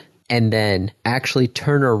Amazon and then actually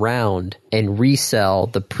turn around and resell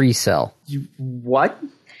the pre-sell. What?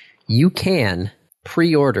 You can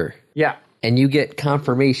pre-order. Yeah. And you get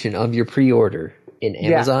confirmation of your pre-order in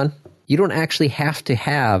Amazon. Yeah. You don't actually have to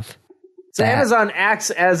have So that. Amazon acts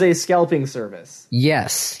as a scalping service.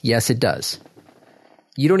 Yes, it does.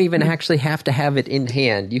 You don't even actually have to have it in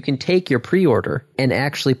hand. You can take your pre-order and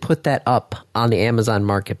actually put that up on the Amazon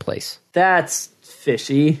Marketplace. That's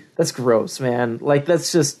fishy. That's gross, man. Like,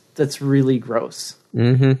 that's really gross.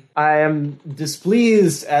 Mm-hmm. I am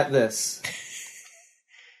displeased at this.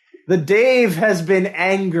 The Dave has been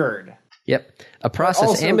angered. Yep. A process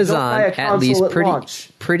Also, Amazon don't buy a at least console at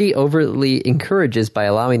pretty overtly encourages by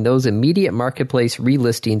allowing those immediate marketplace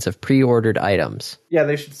relistings of pre-ordered items. Yeah,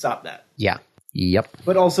 they should stop that. Yeah. Yep.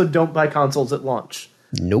 But also don't buy consoles at launch.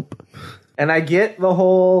 Nope. And I get the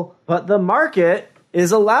whole, but the market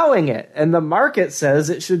is allowing it. And the market says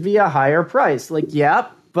it should be a higher price. Like, yeah,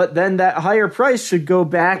 but then that higher price should go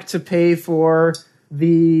back to pay for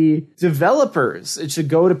the developers. It should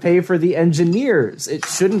go to pay for the engineers. It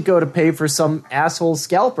shouldn't go to pay for some asshole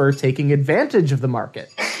scalper taking advantage of the market.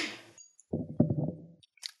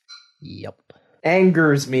 Yep.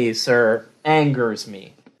 Angers me, sir. Angers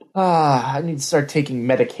me. I need to start taking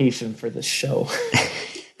medication for this show.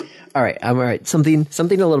 All right. I'm all right. Something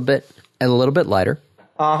a little bit lighter.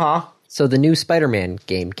 Uh-huh. So the new Spider-Man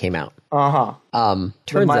game came out. Uh-huh. Turns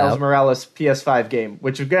the Miles out Morales PS5 game,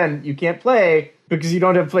 which again, you can't play because you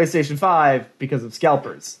don't have PlayStation 5 because of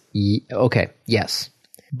scalpers. Okay, yes.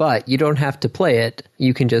 But you don't have to play it.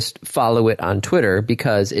 You can just follow it on Twitter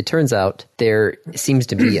because it turns out there seems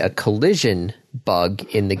to be a collision bug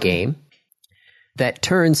in the game that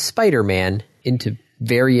turns Spider-Man into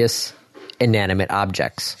various inanimate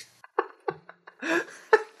objects.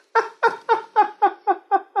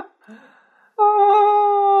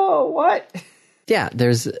 Oh, what? Yeah,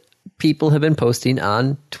 people have been posting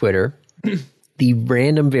on Twitter the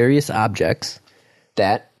random various objects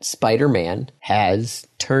that Spider-Man has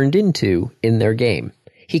turned into in their game.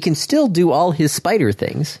 He can still do all his spider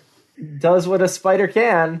things. Does what a spider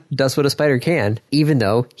can. Even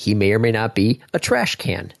though he may or may not be a trash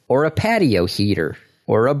can, or a patio heater,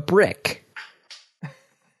 or a brick,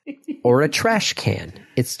 or a trash can.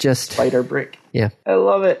 It's just... Spider brick. Yeah. I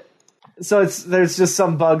love it. So there's just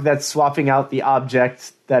some bug that's swapping out the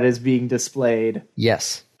object that is being displayed.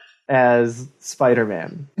 Yes. As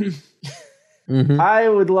Spider-Man. Mm-hmm. I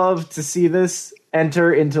would love to see this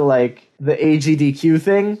enter into like the AGDQ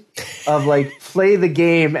thing of like play the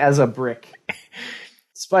game as a brick.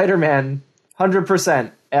 Spider-Man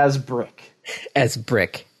 100% as brick. As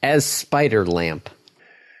brick. As spider lamp.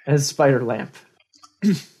 As spider lamp.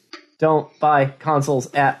 Don't buy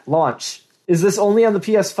consoles at launch. Is this only on the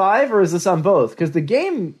PS5 or is this on both? Because the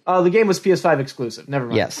game was PS5 exclusive. Never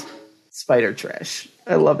mind. Yes. Spider trash.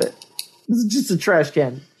 I love it. This is just a trash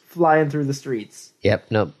can flying through the streets. Yep.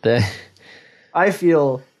 Nope. I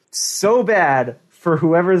feel so bad for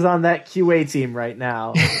whoever's on that QA team right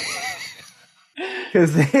now.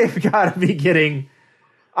 Because they've got to be getting...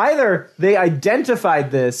 Either they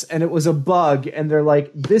identified this and it was a bug and they're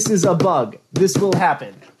like, this is a bug. This will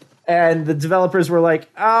happen. And the developers were like,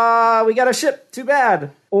 we got to ship. Too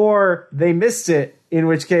bad. Or they missed it, in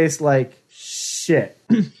which case, like, shit.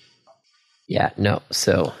 Yeah, no.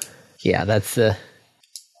 So, yeah, that's the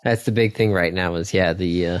big thing right now is,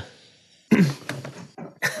 the...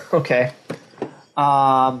 Okay.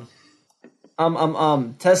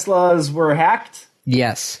 Teslas were hacked?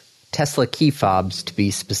 Yes. Tesla key fobs, to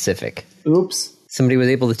be specific. Oops. Somebody was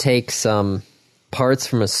able to take some parts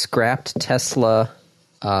from a scrapped Tesla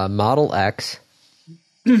Model X,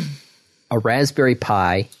 a Raspberry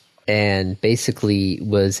Pi, and basically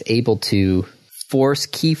was able to force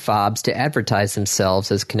key fobs to advertise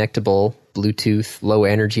themselves as connectable Bluetooth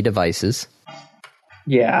low-energy devices.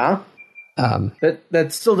 Yeah.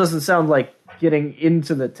 That still doesn't sound like getting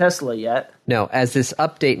into the Tesla yet. No, as this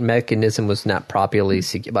update mechanism was not properly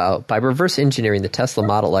by reverse engineering the Tesla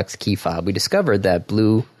Model X key fob, we discovered that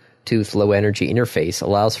Bluetooth Low Energy interface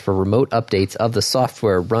allows for remote updates of the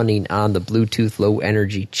software running on the Bluetooth Low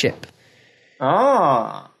Energy chip.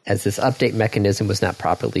 Ah. As this update mechanism was not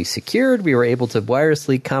properly secured, we were able to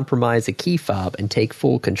wirelessly compromise a key fob and take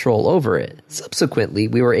full control over it. Subsequently,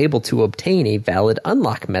 we were able to obtain a valid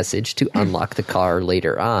unlock message to unlock the car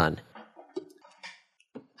later on.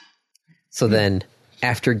 So then,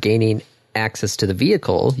 after gaining access to the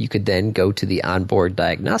vehicle, you could then go to the onboard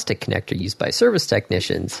diagnostic connector used by service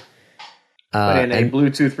technicians. Put in a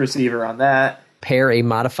Bluetooth receiver on that. Pair a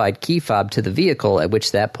modified key fob to the vehicle, at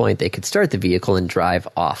which that point they could start the vehicle and drive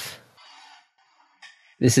off.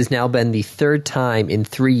 This has now been the third time in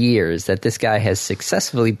 3 years that this guy has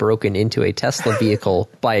successfully broken into a Tesla vehicle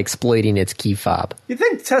by exploiting its key fob. You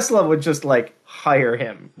think Tesla would just, like, hire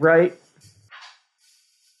him, right?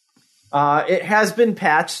 It has been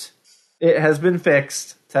patched. It has been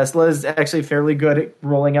fixed. Tesla is actually fairly good at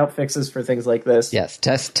rolling out fixes for things like this. Yes,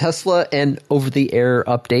 Tesla and over-the-air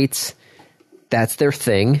updates, that's their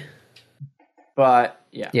thing. But,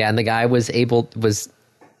 yeah. Yeah, and the guy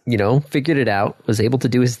figured it out, was able to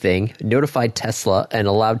do his thing, notified Tesla, and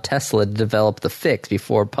allowed Tesla to develop the fix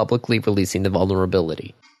before publicly releasing the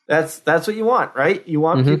vulnerability. That's what you want, right? You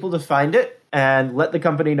want people to find it and let the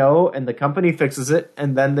company know, and the company fixes it,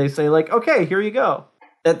 and then they say, like, okay, here you go.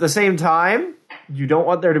 At the same time, you don't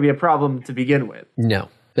want there to be a problem to begin with. No,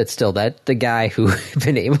 but still, that the guy who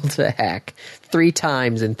been able to hack 3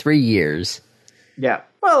 times in 3 years. Yeah.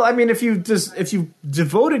 Well, I mean, if you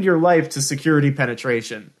devoted your life to security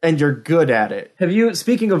penetration and you're good at it.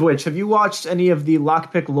 Speaking of which, have you watched any of the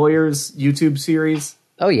Lockpick Lawyers YouTube series?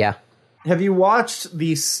 Oh, yeah. Have you watched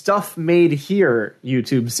the Stuff Made Here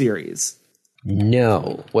YouTube series?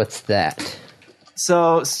 No. What's that?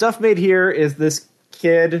 So, Stuff Made Here is this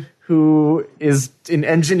kid who is an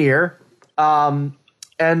engineer, and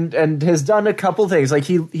has done a couple things. Like,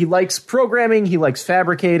 he likes programming, he likes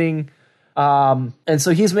fabricating, and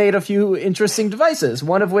so he's made a few interesting devices.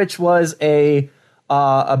 One of which was a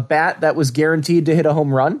bat that was guaranteed to hit a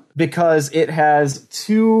home run because it has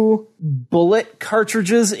 2 bullet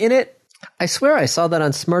cartridges in it. I swear I saw that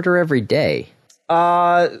on Smarter Every Day.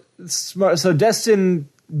 So Destin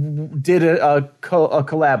did a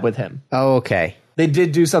collab with him. Oh, okay. They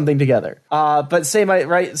did do something together. But same,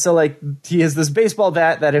 right? So, like, he has this baseball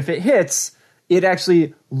bat that if it hits, it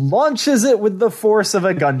actually launches it with the force of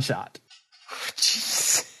a gunshot.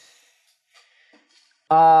 Jeez.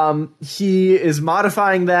 He is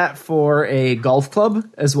modifying that for a golf club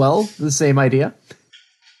as well. The same idea.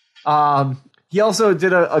 He also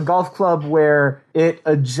did a golf club where it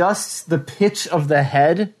adjusts the pitch of the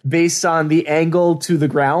head based on the angle to the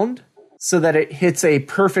ground so that it hits a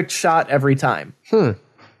perfect shot every time.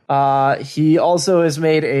 He also has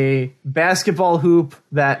made a basketball hoop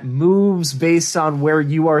that moves based on where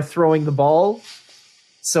you are throwing the ball.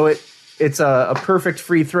 So it's a perfect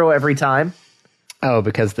free throw every time. Oh,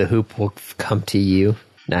 because the hoop will come to you.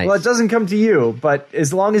 Nice. Well, it doesn't come to you, but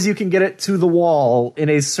as long as you can get it to the wall in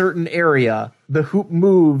a certain area, the hoop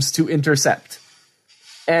moves to intercept.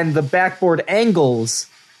 And the backboard angles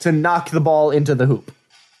to knock the ball into the hoop.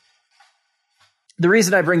 The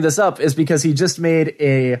reason I bring this up is because he just made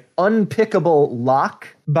a unpickable lock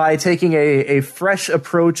by taking a fresh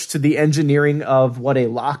approach to the engineering of what a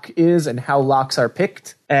lock is and how locks are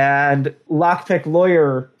picked. And Lockpick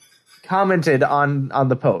Lawyer commented on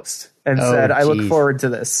the post and said, "I look forward to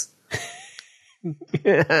this."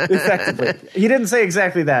 Effectively, he didn't say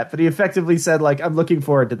exactly that, but he effectively said, like, "I'm looking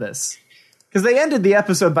forward to this." Because they ended the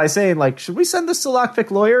episode by saying, like, "Should we send this to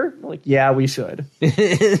Lockpick Lawyer?" I'm like, yeah, we should.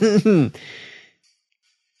 Because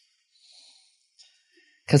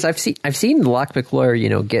I've seen the Lockpick Lawyer,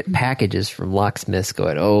 get packages from locksmiths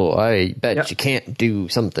going, "Oh, I bet you can't do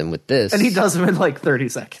something with this," and he does them in like 30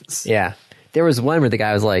 seconds. Yeah, there was one where the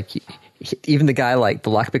guy was like, even the guy like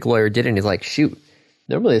the Lockpick Lawyer did it, and he's like, "Shoot,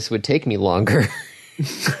 normally this would take me longer."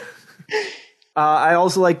 I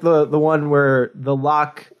also like the one where the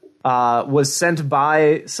lock was sent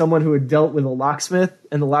by someone who had dealt with a locksmith,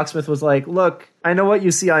 and the locksmith was like, "Look, I know what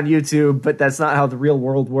you see on YouTube, but that's not how the real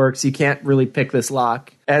world works. You can't really pick this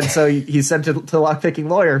lock." And so he sent it to the lockpicking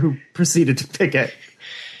lawyer, who proceeded to pick it.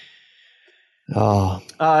 Oh.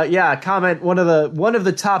 Comment. One of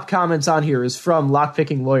the top comments on here is from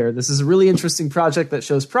Lockpicking Lawyer. "This is a really interesting project that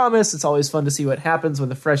shows promise. It's always fun to see what happens with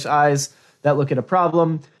the fresh eyes that look at a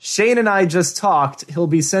problem. Shane and I just talked. He'll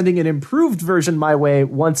be sending an improved version my way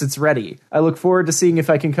once it's ready. I look forward to seeing if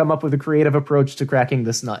I can come up with a creative approach to cracking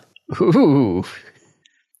this nut." Ooh.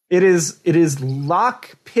 It is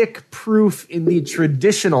lockpick proof in the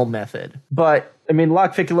traditional method, but I mean,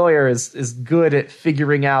 Lockpick Lawyer is good at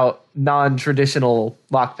figuring out non-traditional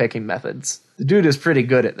lockpicking methods. The dude is pretty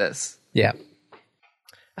good at this. Yeah.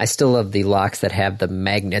 I still love the locks that have the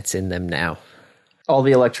magnets in them now. All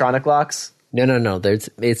the electronic locks? No.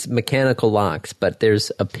 It's mechanical locks, but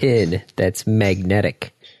there's a pin that's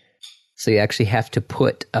magnetic. So you actually have to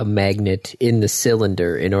put a magnet in the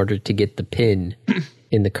cylinder in order to get the pin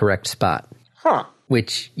in the correct spot. Huh.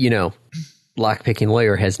 Which, Lockpicking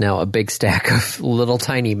Lawyer has now a big stack of little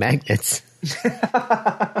tiny magnets. It's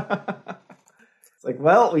like,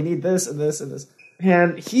 well, we need this and this and this.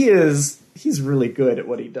 And he's really good at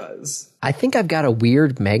what he does. I think I've got a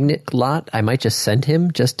weird magnet lot. I might just send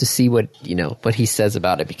him just to see what he says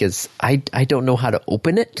about it, because I don't know how to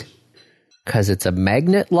open it because it's a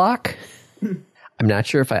magnet lock. I'm not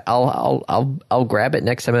sure if I'll grab it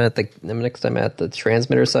next time I'm at the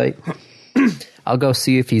transmitter site. I'll go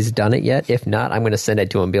see if he's done it yet. If not, I'm going to send it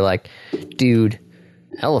to him and be like, "Dude,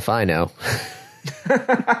 hell if I know."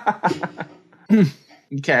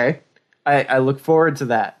 Okay. I look forward to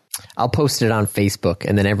that. I'll post it on Facebook,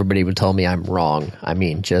 and then everybody would tell me I'm wrong. I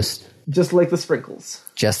mean, just like the sprinkles.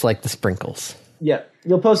 Just like the sprinkles. Yeah.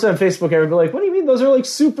 You'll post it on Facebook, and everybody will be like, "What do you mean? Those are like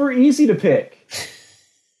super easy to pick."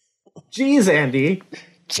 Jeez, Andy.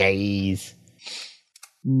 Jeez.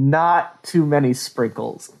 Not too many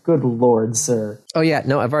sprinkles. Good Lord, sir. Oh, yeah.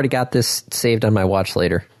 No, I've already got this saved on my watch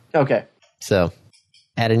later. Okay. So,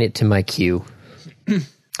 adding it to my queue. All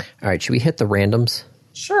right. Should we hit the randoms?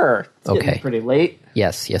 Sure. It's okay. Pretty late.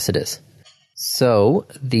 Yes, it is. So,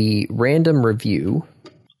 the random review,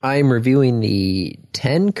 I'm reviewing the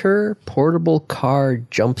Tenker portable car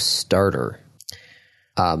jump starter.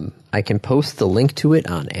 I can post the link to it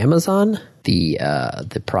on Amazon.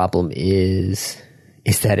 The problem is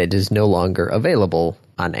that it is no longer available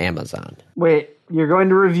on Amazon. Wait, you're going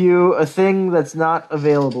to review a thing that's not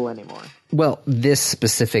available anymore? Well, this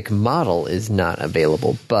specific model is not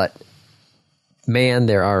available, but man,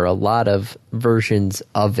 there are a lot of versions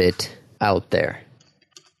of it out there.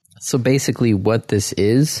 So basically what this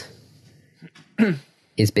is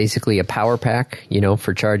basically a power pack,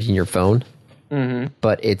 for charging your phone. Mm-hmm.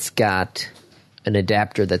 But it's got an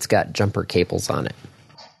adapter that's got jumper cables on it.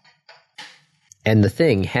 And the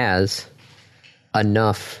thing has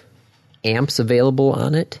enough amps available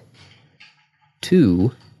on it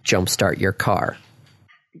to jumpstart your car.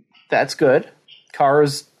 That's good.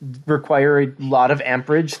 Cars require a lot of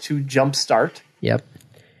amperage to jumpstart. Yep.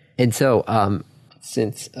 And so,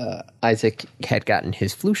 since Isaac had gotten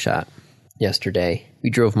his flu shot yesterday, we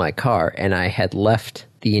drove my car, and I had left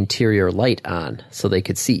the interior light on so they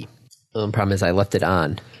could see. The problem is I left it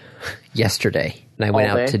on yesterday, and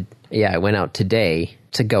I went out today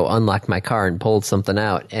to go unlock my car and pulled something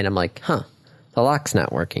out, and I'm like, the lock's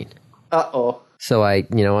not working. Uh-oh. So I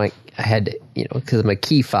had, because I'm a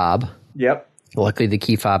key fob. Yep. Luckily, the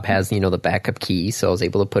key fob has, the backup key, so I was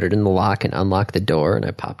able to put it in the lock and unlock the door, and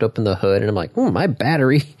I popped open the hood, and I'm like, my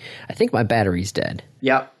battery, I think my battery's dead.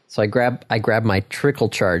 Yep. So I grabbed my trickle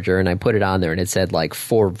charger, and I put it on there, and it said,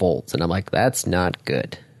 4 volts, and I'm like, that's not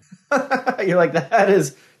good. You're like, that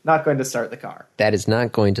is not going to start the car. That is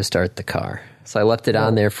not going to start the car. So I left it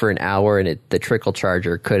on there for an hour, and the trickle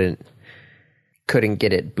charger couldn't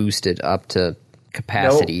get it boosted up to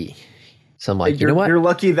capacity. Nope. So I'm like, you know what? You're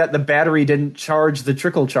lucky that the battery didn't charge the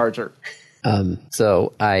trickle charger.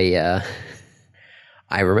 So I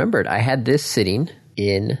remembered I had this sitting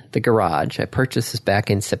in the garage. I purchased this back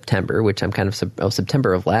in September, which I'm kind of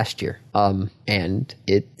September of last year. And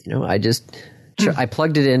it, I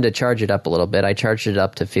plugged it in to charge it up a little bit. I charged it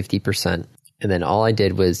up to 50%. And then all I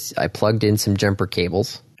did was I plugged in some jumper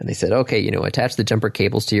cables, and they said, okay, attach the jumper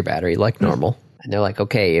cables to your battery like normal. And they're like,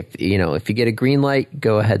 okay, if you get a green light,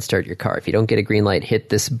 go ahead, start your car. If you don't get a green light, hit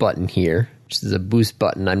this button here, which is a boost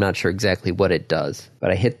button. I'm not sure exactly what it does, but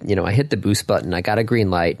I hit the boost button. I got a green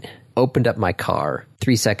light, opened up my car.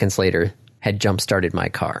 3 seconds later, had jump started my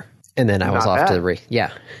car. And then I was off to the race.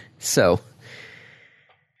 Yeah. So,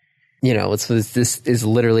 this is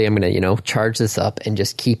literally, I'm going to, charge this up and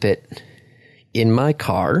just keep it in my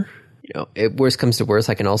car. If worst comes to worst,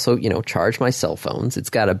 I can also, charge my cell phones. It's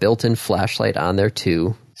got a built-in flashlight on there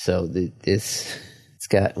too. So it's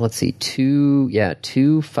got, let's see,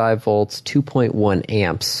 two 5 volts, 2.1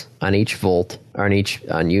 amps on each volt, or on each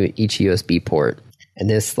USB port. And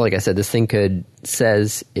this, like I said, this thing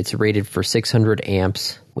says it's rated for 600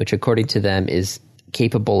 amps, which according to them is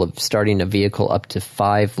capable of starting a vehicle up to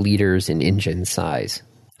 5 liters in engine size,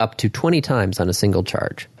 up to 20 times on a single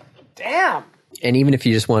charge. Damn! And even if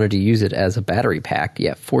you just wanted to use it as a battery pack,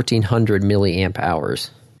 1,400 milliamp hours.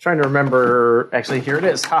 Trying to remember, actually, here it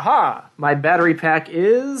is. Haha! My battery pack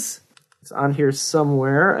it's on here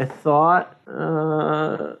somewhere. I thought,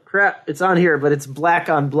 crap, it's on here, but it's black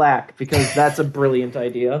on black, because that's a brilliant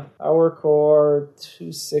idea. PowerCore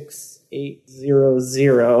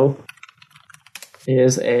 26800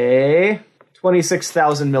 is a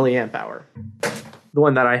 26,000 milliamp hour. The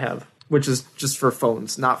one that I have, which is just for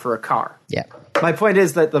phones, not for a car. Yeah. My point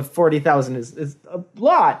is that the 40,000 is a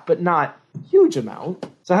lot, but not a huge amount.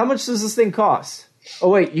 So how much does this thing cost? Oh,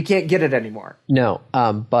 wait, you can't get it anymore. No,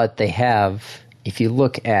 but they have, if you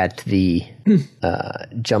look at the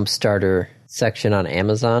jump starter section on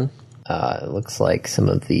Amazon, it looks like some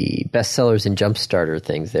of the best sellers in jump starter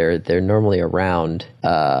things, they're normally around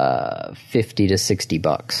 $50 to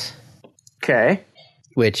 $60. Okay.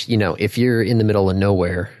 Which, if you're in the middle of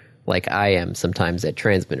nowhere, like I am sometimes at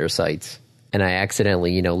transmitter sites, and I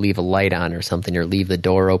accidentally, leave a light on or something, or leave the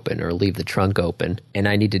door open, or leave the trunk open, and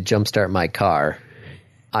I need to jumpstart my car,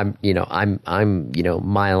 I'm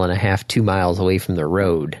mile and a half, 2 miles away from the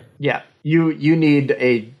road. Yeah, you need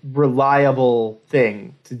a reliable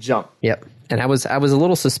thing to jump. Yep. And I was a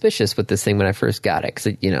little suspicious with this thing when I first got it,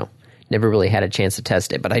 because never really had a chance to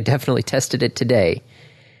test it, but I definitely tested it today.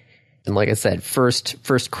 And like I said, first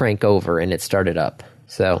crank over, and it started up.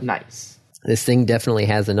 So nice. This thing definitely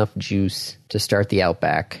has enough juice to start the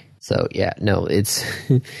Outback. So yeah, no, it's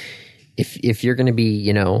if you're going to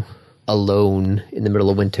be, alone in the middle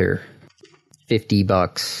of winter,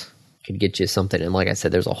 $50 could get you something. And like I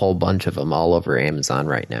said, there's a whole bunch of them all over Amazon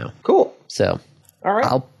right now. Cool. So all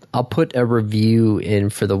right. I'll put a review in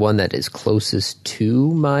for the one that is closest to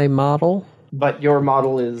my model. But your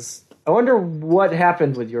model is, I wonder what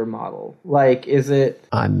happened with your model. Like, is it?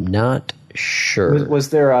 I'm not sure. Was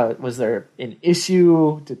there an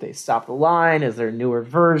issue? Did they stop the line? Is there a newer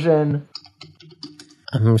version?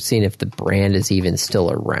 I'm seeing if the brand is even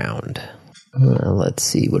still around. Let's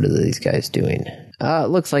see. What are these guys doing? It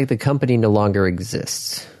looks like the company no longer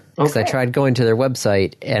exists. Because I tried going to their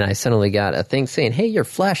website, and I suddenly got a thing saying, hey, your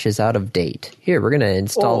flash is out of date. Here, we're going to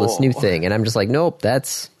install this new thing. And I'm just like, nope,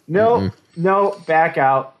 that's... No, back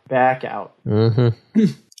out. Mm-hmm.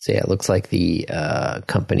 So yeah, it looks like the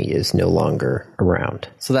company is no longer around.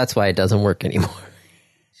 So that's why it doesn't work anymore.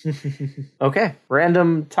 Okay,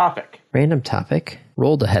 random topic.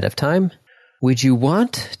 Rolled ahead of time. Would you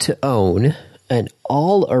want to own an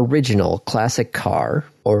all-original classic car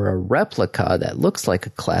or a replica that looks like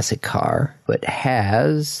a classic car but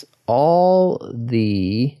has all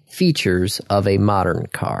the features of a modern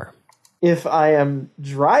car? If I am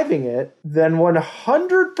driving it, then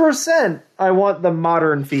 100% I want the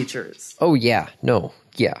modern features. Oh, yeah. No.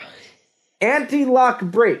 Yeah. Anti-lock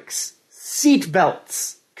brakes, seat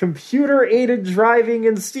belts, computer-aided driving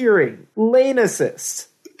and steering, lane assist.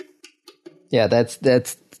 Yeah,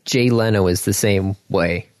 that's Jay Leno is the same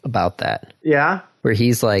way about that. Yeah? Where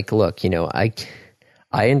he's like, look, I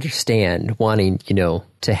understand wanting,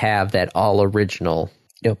 to have that all original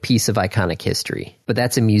piece of iconic history, but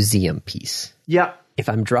that's a museum piece. Yep. If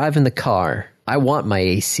I'm driving the car, I want my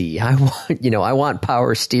AC. I want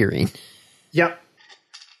power steering. Yep.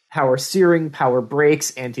 Power steering, power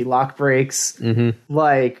brakes, anti-lock brakes. Mm-hmm.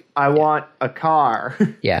 Like, I want a car.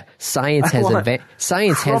 Yeah. Science has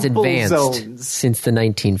advanced zones. Since the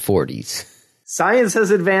 1940s. Science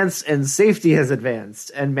has advanced, and safety has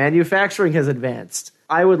advanced, and manufacturing has advanced.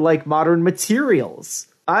 I would like modern materials.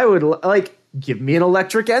 I would give me an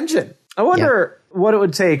electric engine. I wonder what it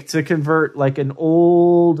would take to convert like an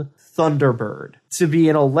old Thunderbird to be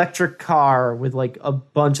an electric car with like a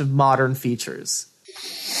bunch of modern features.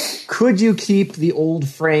 Could you keep the old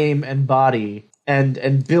frame and body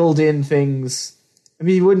and build in things? I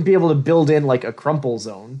mean, you wouldn't be able to build in like a crumple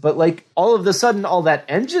zone, but like all of a sudden all that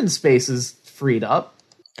engine space is freed up.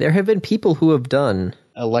 There have been people who have done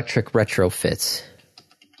electric retrofits.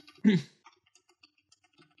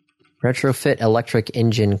 Retrofit electric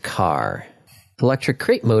engine car. Electric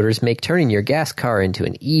crate motors make turning your gas car into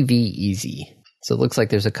an EV easy. So it looks like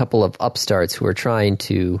there's a couple of upstarts who are trying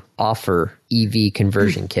to offer EV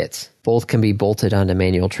conversion kits. Both can be bolted onto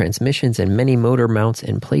manual transmissions, and many motor mounts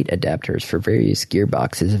and plate adapters for various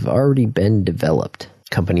gearboxes have already been developed.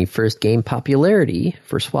 Company first gained popularity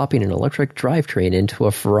for swapping an electric drivetrain into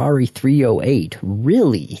a Ferrari 308.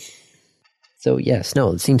 Really? So yes,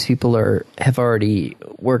 no, it seems people have already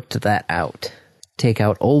worked that out. Take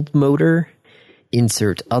out old motor,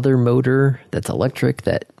 insert other motor that's electric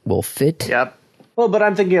that will fit. Yep. Well, but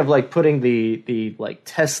I'm thinking of like putting the like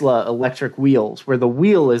Tesla electric wheels where the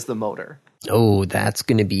wheel is the motor. Oh, that's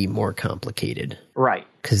going to be more complicated. Right.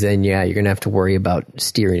 Because then, yeah, you're going to have to worry about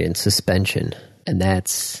steering and suspension. And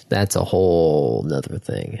that's a whole nother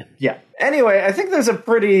thing. Yeah. Anyway, I think there's a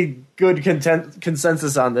pretty good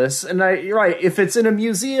consensus on this. And you're right. If it's in a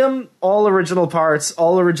museum, all original parts,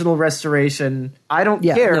 all original restoration, I don't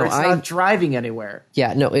care. No, it's not driving anywhere.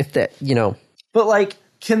 Yeah, no, if that, But like,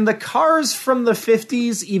 can the cars from the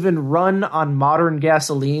 50s even run on modern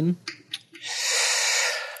gasoline?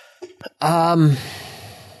 Most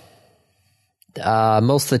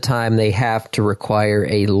of the time they have to require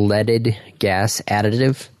a leaded gas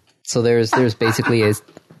additive. So there's basically you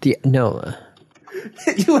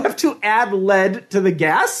have to add lead to the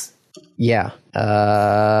gas? Yeah.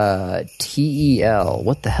 TEL.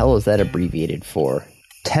 What the hell is that abbreviated for?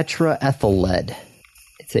 Tetraethyl lead.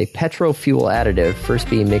 It's a petrol fuel additive, first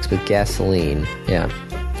being mixed with gasoline. Yeah.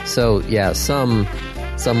 So yeah, some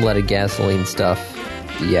leaded gasoline stuff.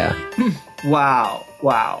 Yeah. Wow.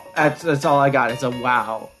 That's all I got. It's a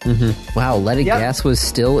wow. Mm-hmm. Wow, leaded gas was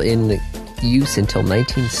still in use until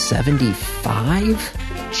 1975?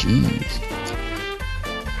 Jeez.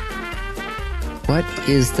 What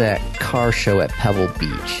is that car show at Pebble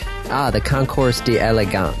Beach? The Concours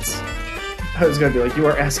d'Elegance. I was going to be like, you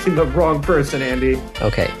are asking the wrong person, Andy.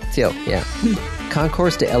 Okay, so, yeah.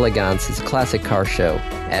 Concours d'Elegance is a classic car show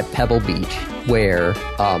at Pebble Beach where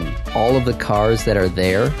all of the cars that are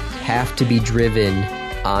there have to be driven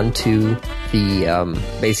onto the,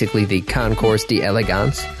 basically the Concours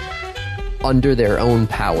d'Elegance under their own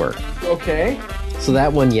power. Okay. So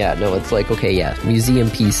that one, it's like, okay,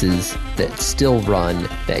 museum pieces that still run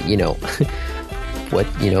that, what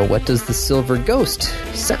does the Silver Ghost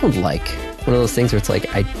sound like? One of those things where it's like,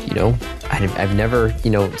 I've never,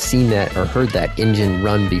 seen that or heard that engine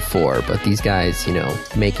run before, but these guys,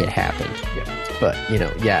 make it happen. Yeah. But,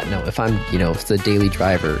 if I'm, if the daily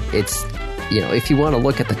driver, it's, if you want to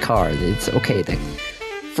look at the car, it's okay. The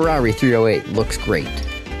Ferrari 308 looks great.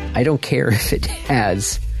 I don't care if it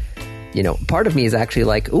has, part of me is actually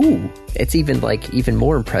like, ooh, it's even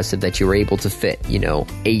more impressive that you were able to fit,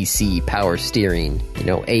 AC power steering,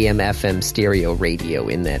 AM, FM stereo radio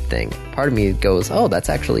in that thing. Part of me goes, oh, that's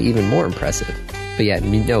actually even more impressive. But yeah,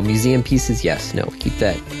 no, museum pieces, yes, no, keep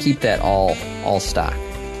that all stock.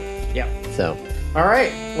 Yeah. So. All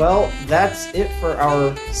right. Well, that's it for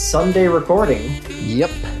our Sunday recording.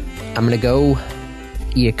 Yep. I'm going to go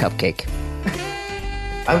eat a cupcake.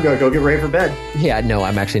 I'm going to go get ready for bed. Yeah, no,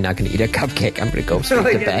 I'm actually not going to eat a cupcake. I'm going to go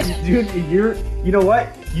straight to bed. Dude, you know what?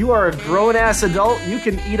 You are a grown-ass adult. You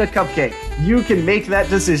can eat a cupcake. You can make that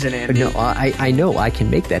decision, Andy. No, I know I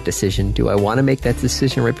can make that decision. Do I want to make that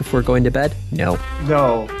decision right before going to bed? No.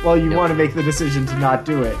 No. Well, you want to make the decision to not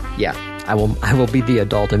do it. Yeah. I will be the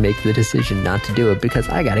adult and make the decision not to do it because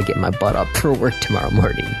I got to get my butt up for work tomorrow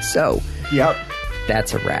morning. So, yep.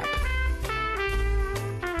 That's a wrap.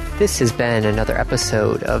 This has been another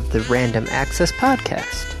episode of the Random Access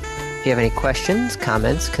Podcast. If you have any questions,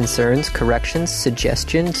 comments, concerns, corrections,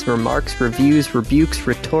 suggestions, remarks, reviews, rebukes,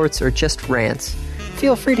 retorts, or just rants,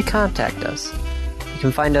 feel free to contact us. You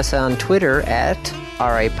can find us on Twitter at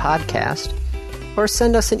RAPodcast or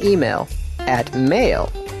send us an email at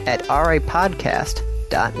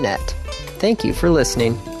mail@rapodcast.net. Thank you for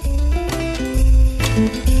listening.